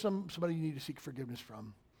 Maybe there's somebody you need to seek forgiveness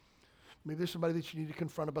from. Maybe there's somebody that you need to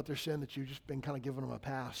confront about their sin that you've just been kind of giving them a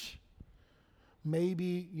pass.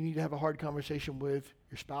 Maybe you need to have a hard conversation with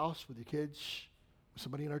your spouse, with your kids, with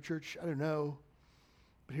somebody in our church. I don't know.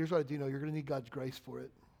 But here's what I do know. You're going to need God's grace for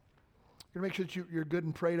it. You're going to make sure that you're good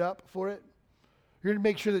and prayed up for it. You're going to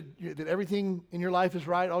make sure that everything in your life is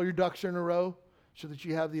right, all your ducks are in a row, so that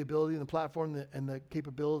you have the ability and the platform and the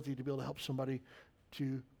capability to be able to help somebody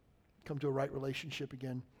to come to a right relationship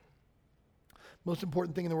again. Most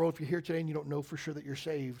important thing in the world, if you're here today and you don't know for sure that you're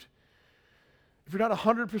saved, if you're not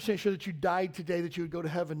 100% sure that you died today, that you would go to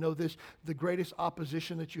heaven, know this: the greatest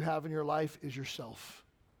opposition that you have in your life is yourself.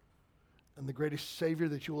 And the greatest Savior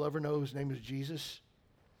that you will ever know, his name is Jesus.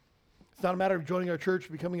 It's not a matter of joining our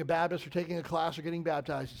church, becoming a Baptist, or taking a class, or getting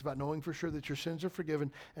baptized. It's about knowing for sure that your sins are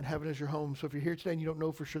forgiven and heaven is your home. So if you're here today and you don't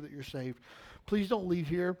know for sure that you're saved, please don't leave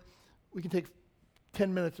here. We can take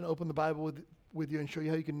 10 minutes and open the Bible with you and show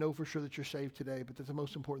you how you can know for sure that you're saved today. But that's the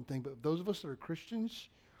most important thing. But those of us that are Christians,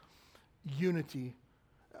 unity.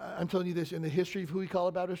 I'm telling you this, in the history of Who We Call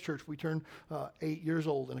It Baptist Church, we turn 8 years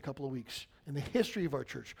old in a couple of weeks. In the history of our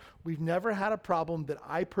church, we've never had a problem that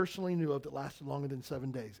I personally knew of that lasted longer than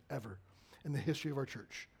 7 days, ever, in the history of our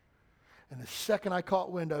church. And the second I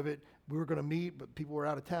caught wind of it, we were going to meet, but people were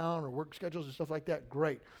out of town or work schedules and stuff like that.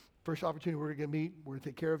 Great. First opportunity, we're going to meet, we're going to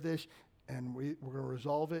take care of this, and we're going to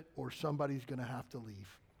resolve it, or somebody's going to have to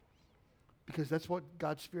leave. Because that's what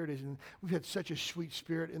God's Spirit is. And we've had such a sweet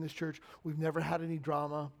spirit in this church. We've never had any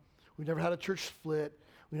drama. We never had a church split.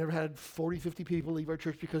 We never had 40, 50 people leave our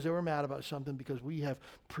church because they were mad about something, because we have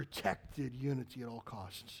protected unity at all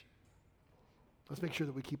costs. Let's make sure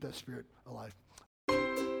that we keep that spirit alive.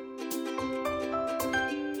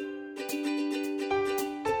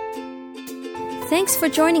 Thanks for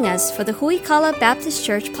joining us for the Huikala Baptist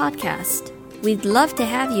Church podcast. We'd love to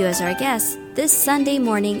have you as our guest this Sunday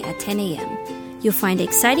morning at 10 a.m. You'll find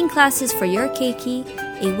exciting classes for your keiki,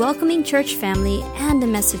 a welcoming church family, and a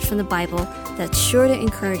message from the Bible that's sure to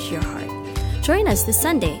encourage your heart. Join us this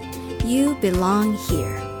Sunday. You belong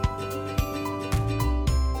here.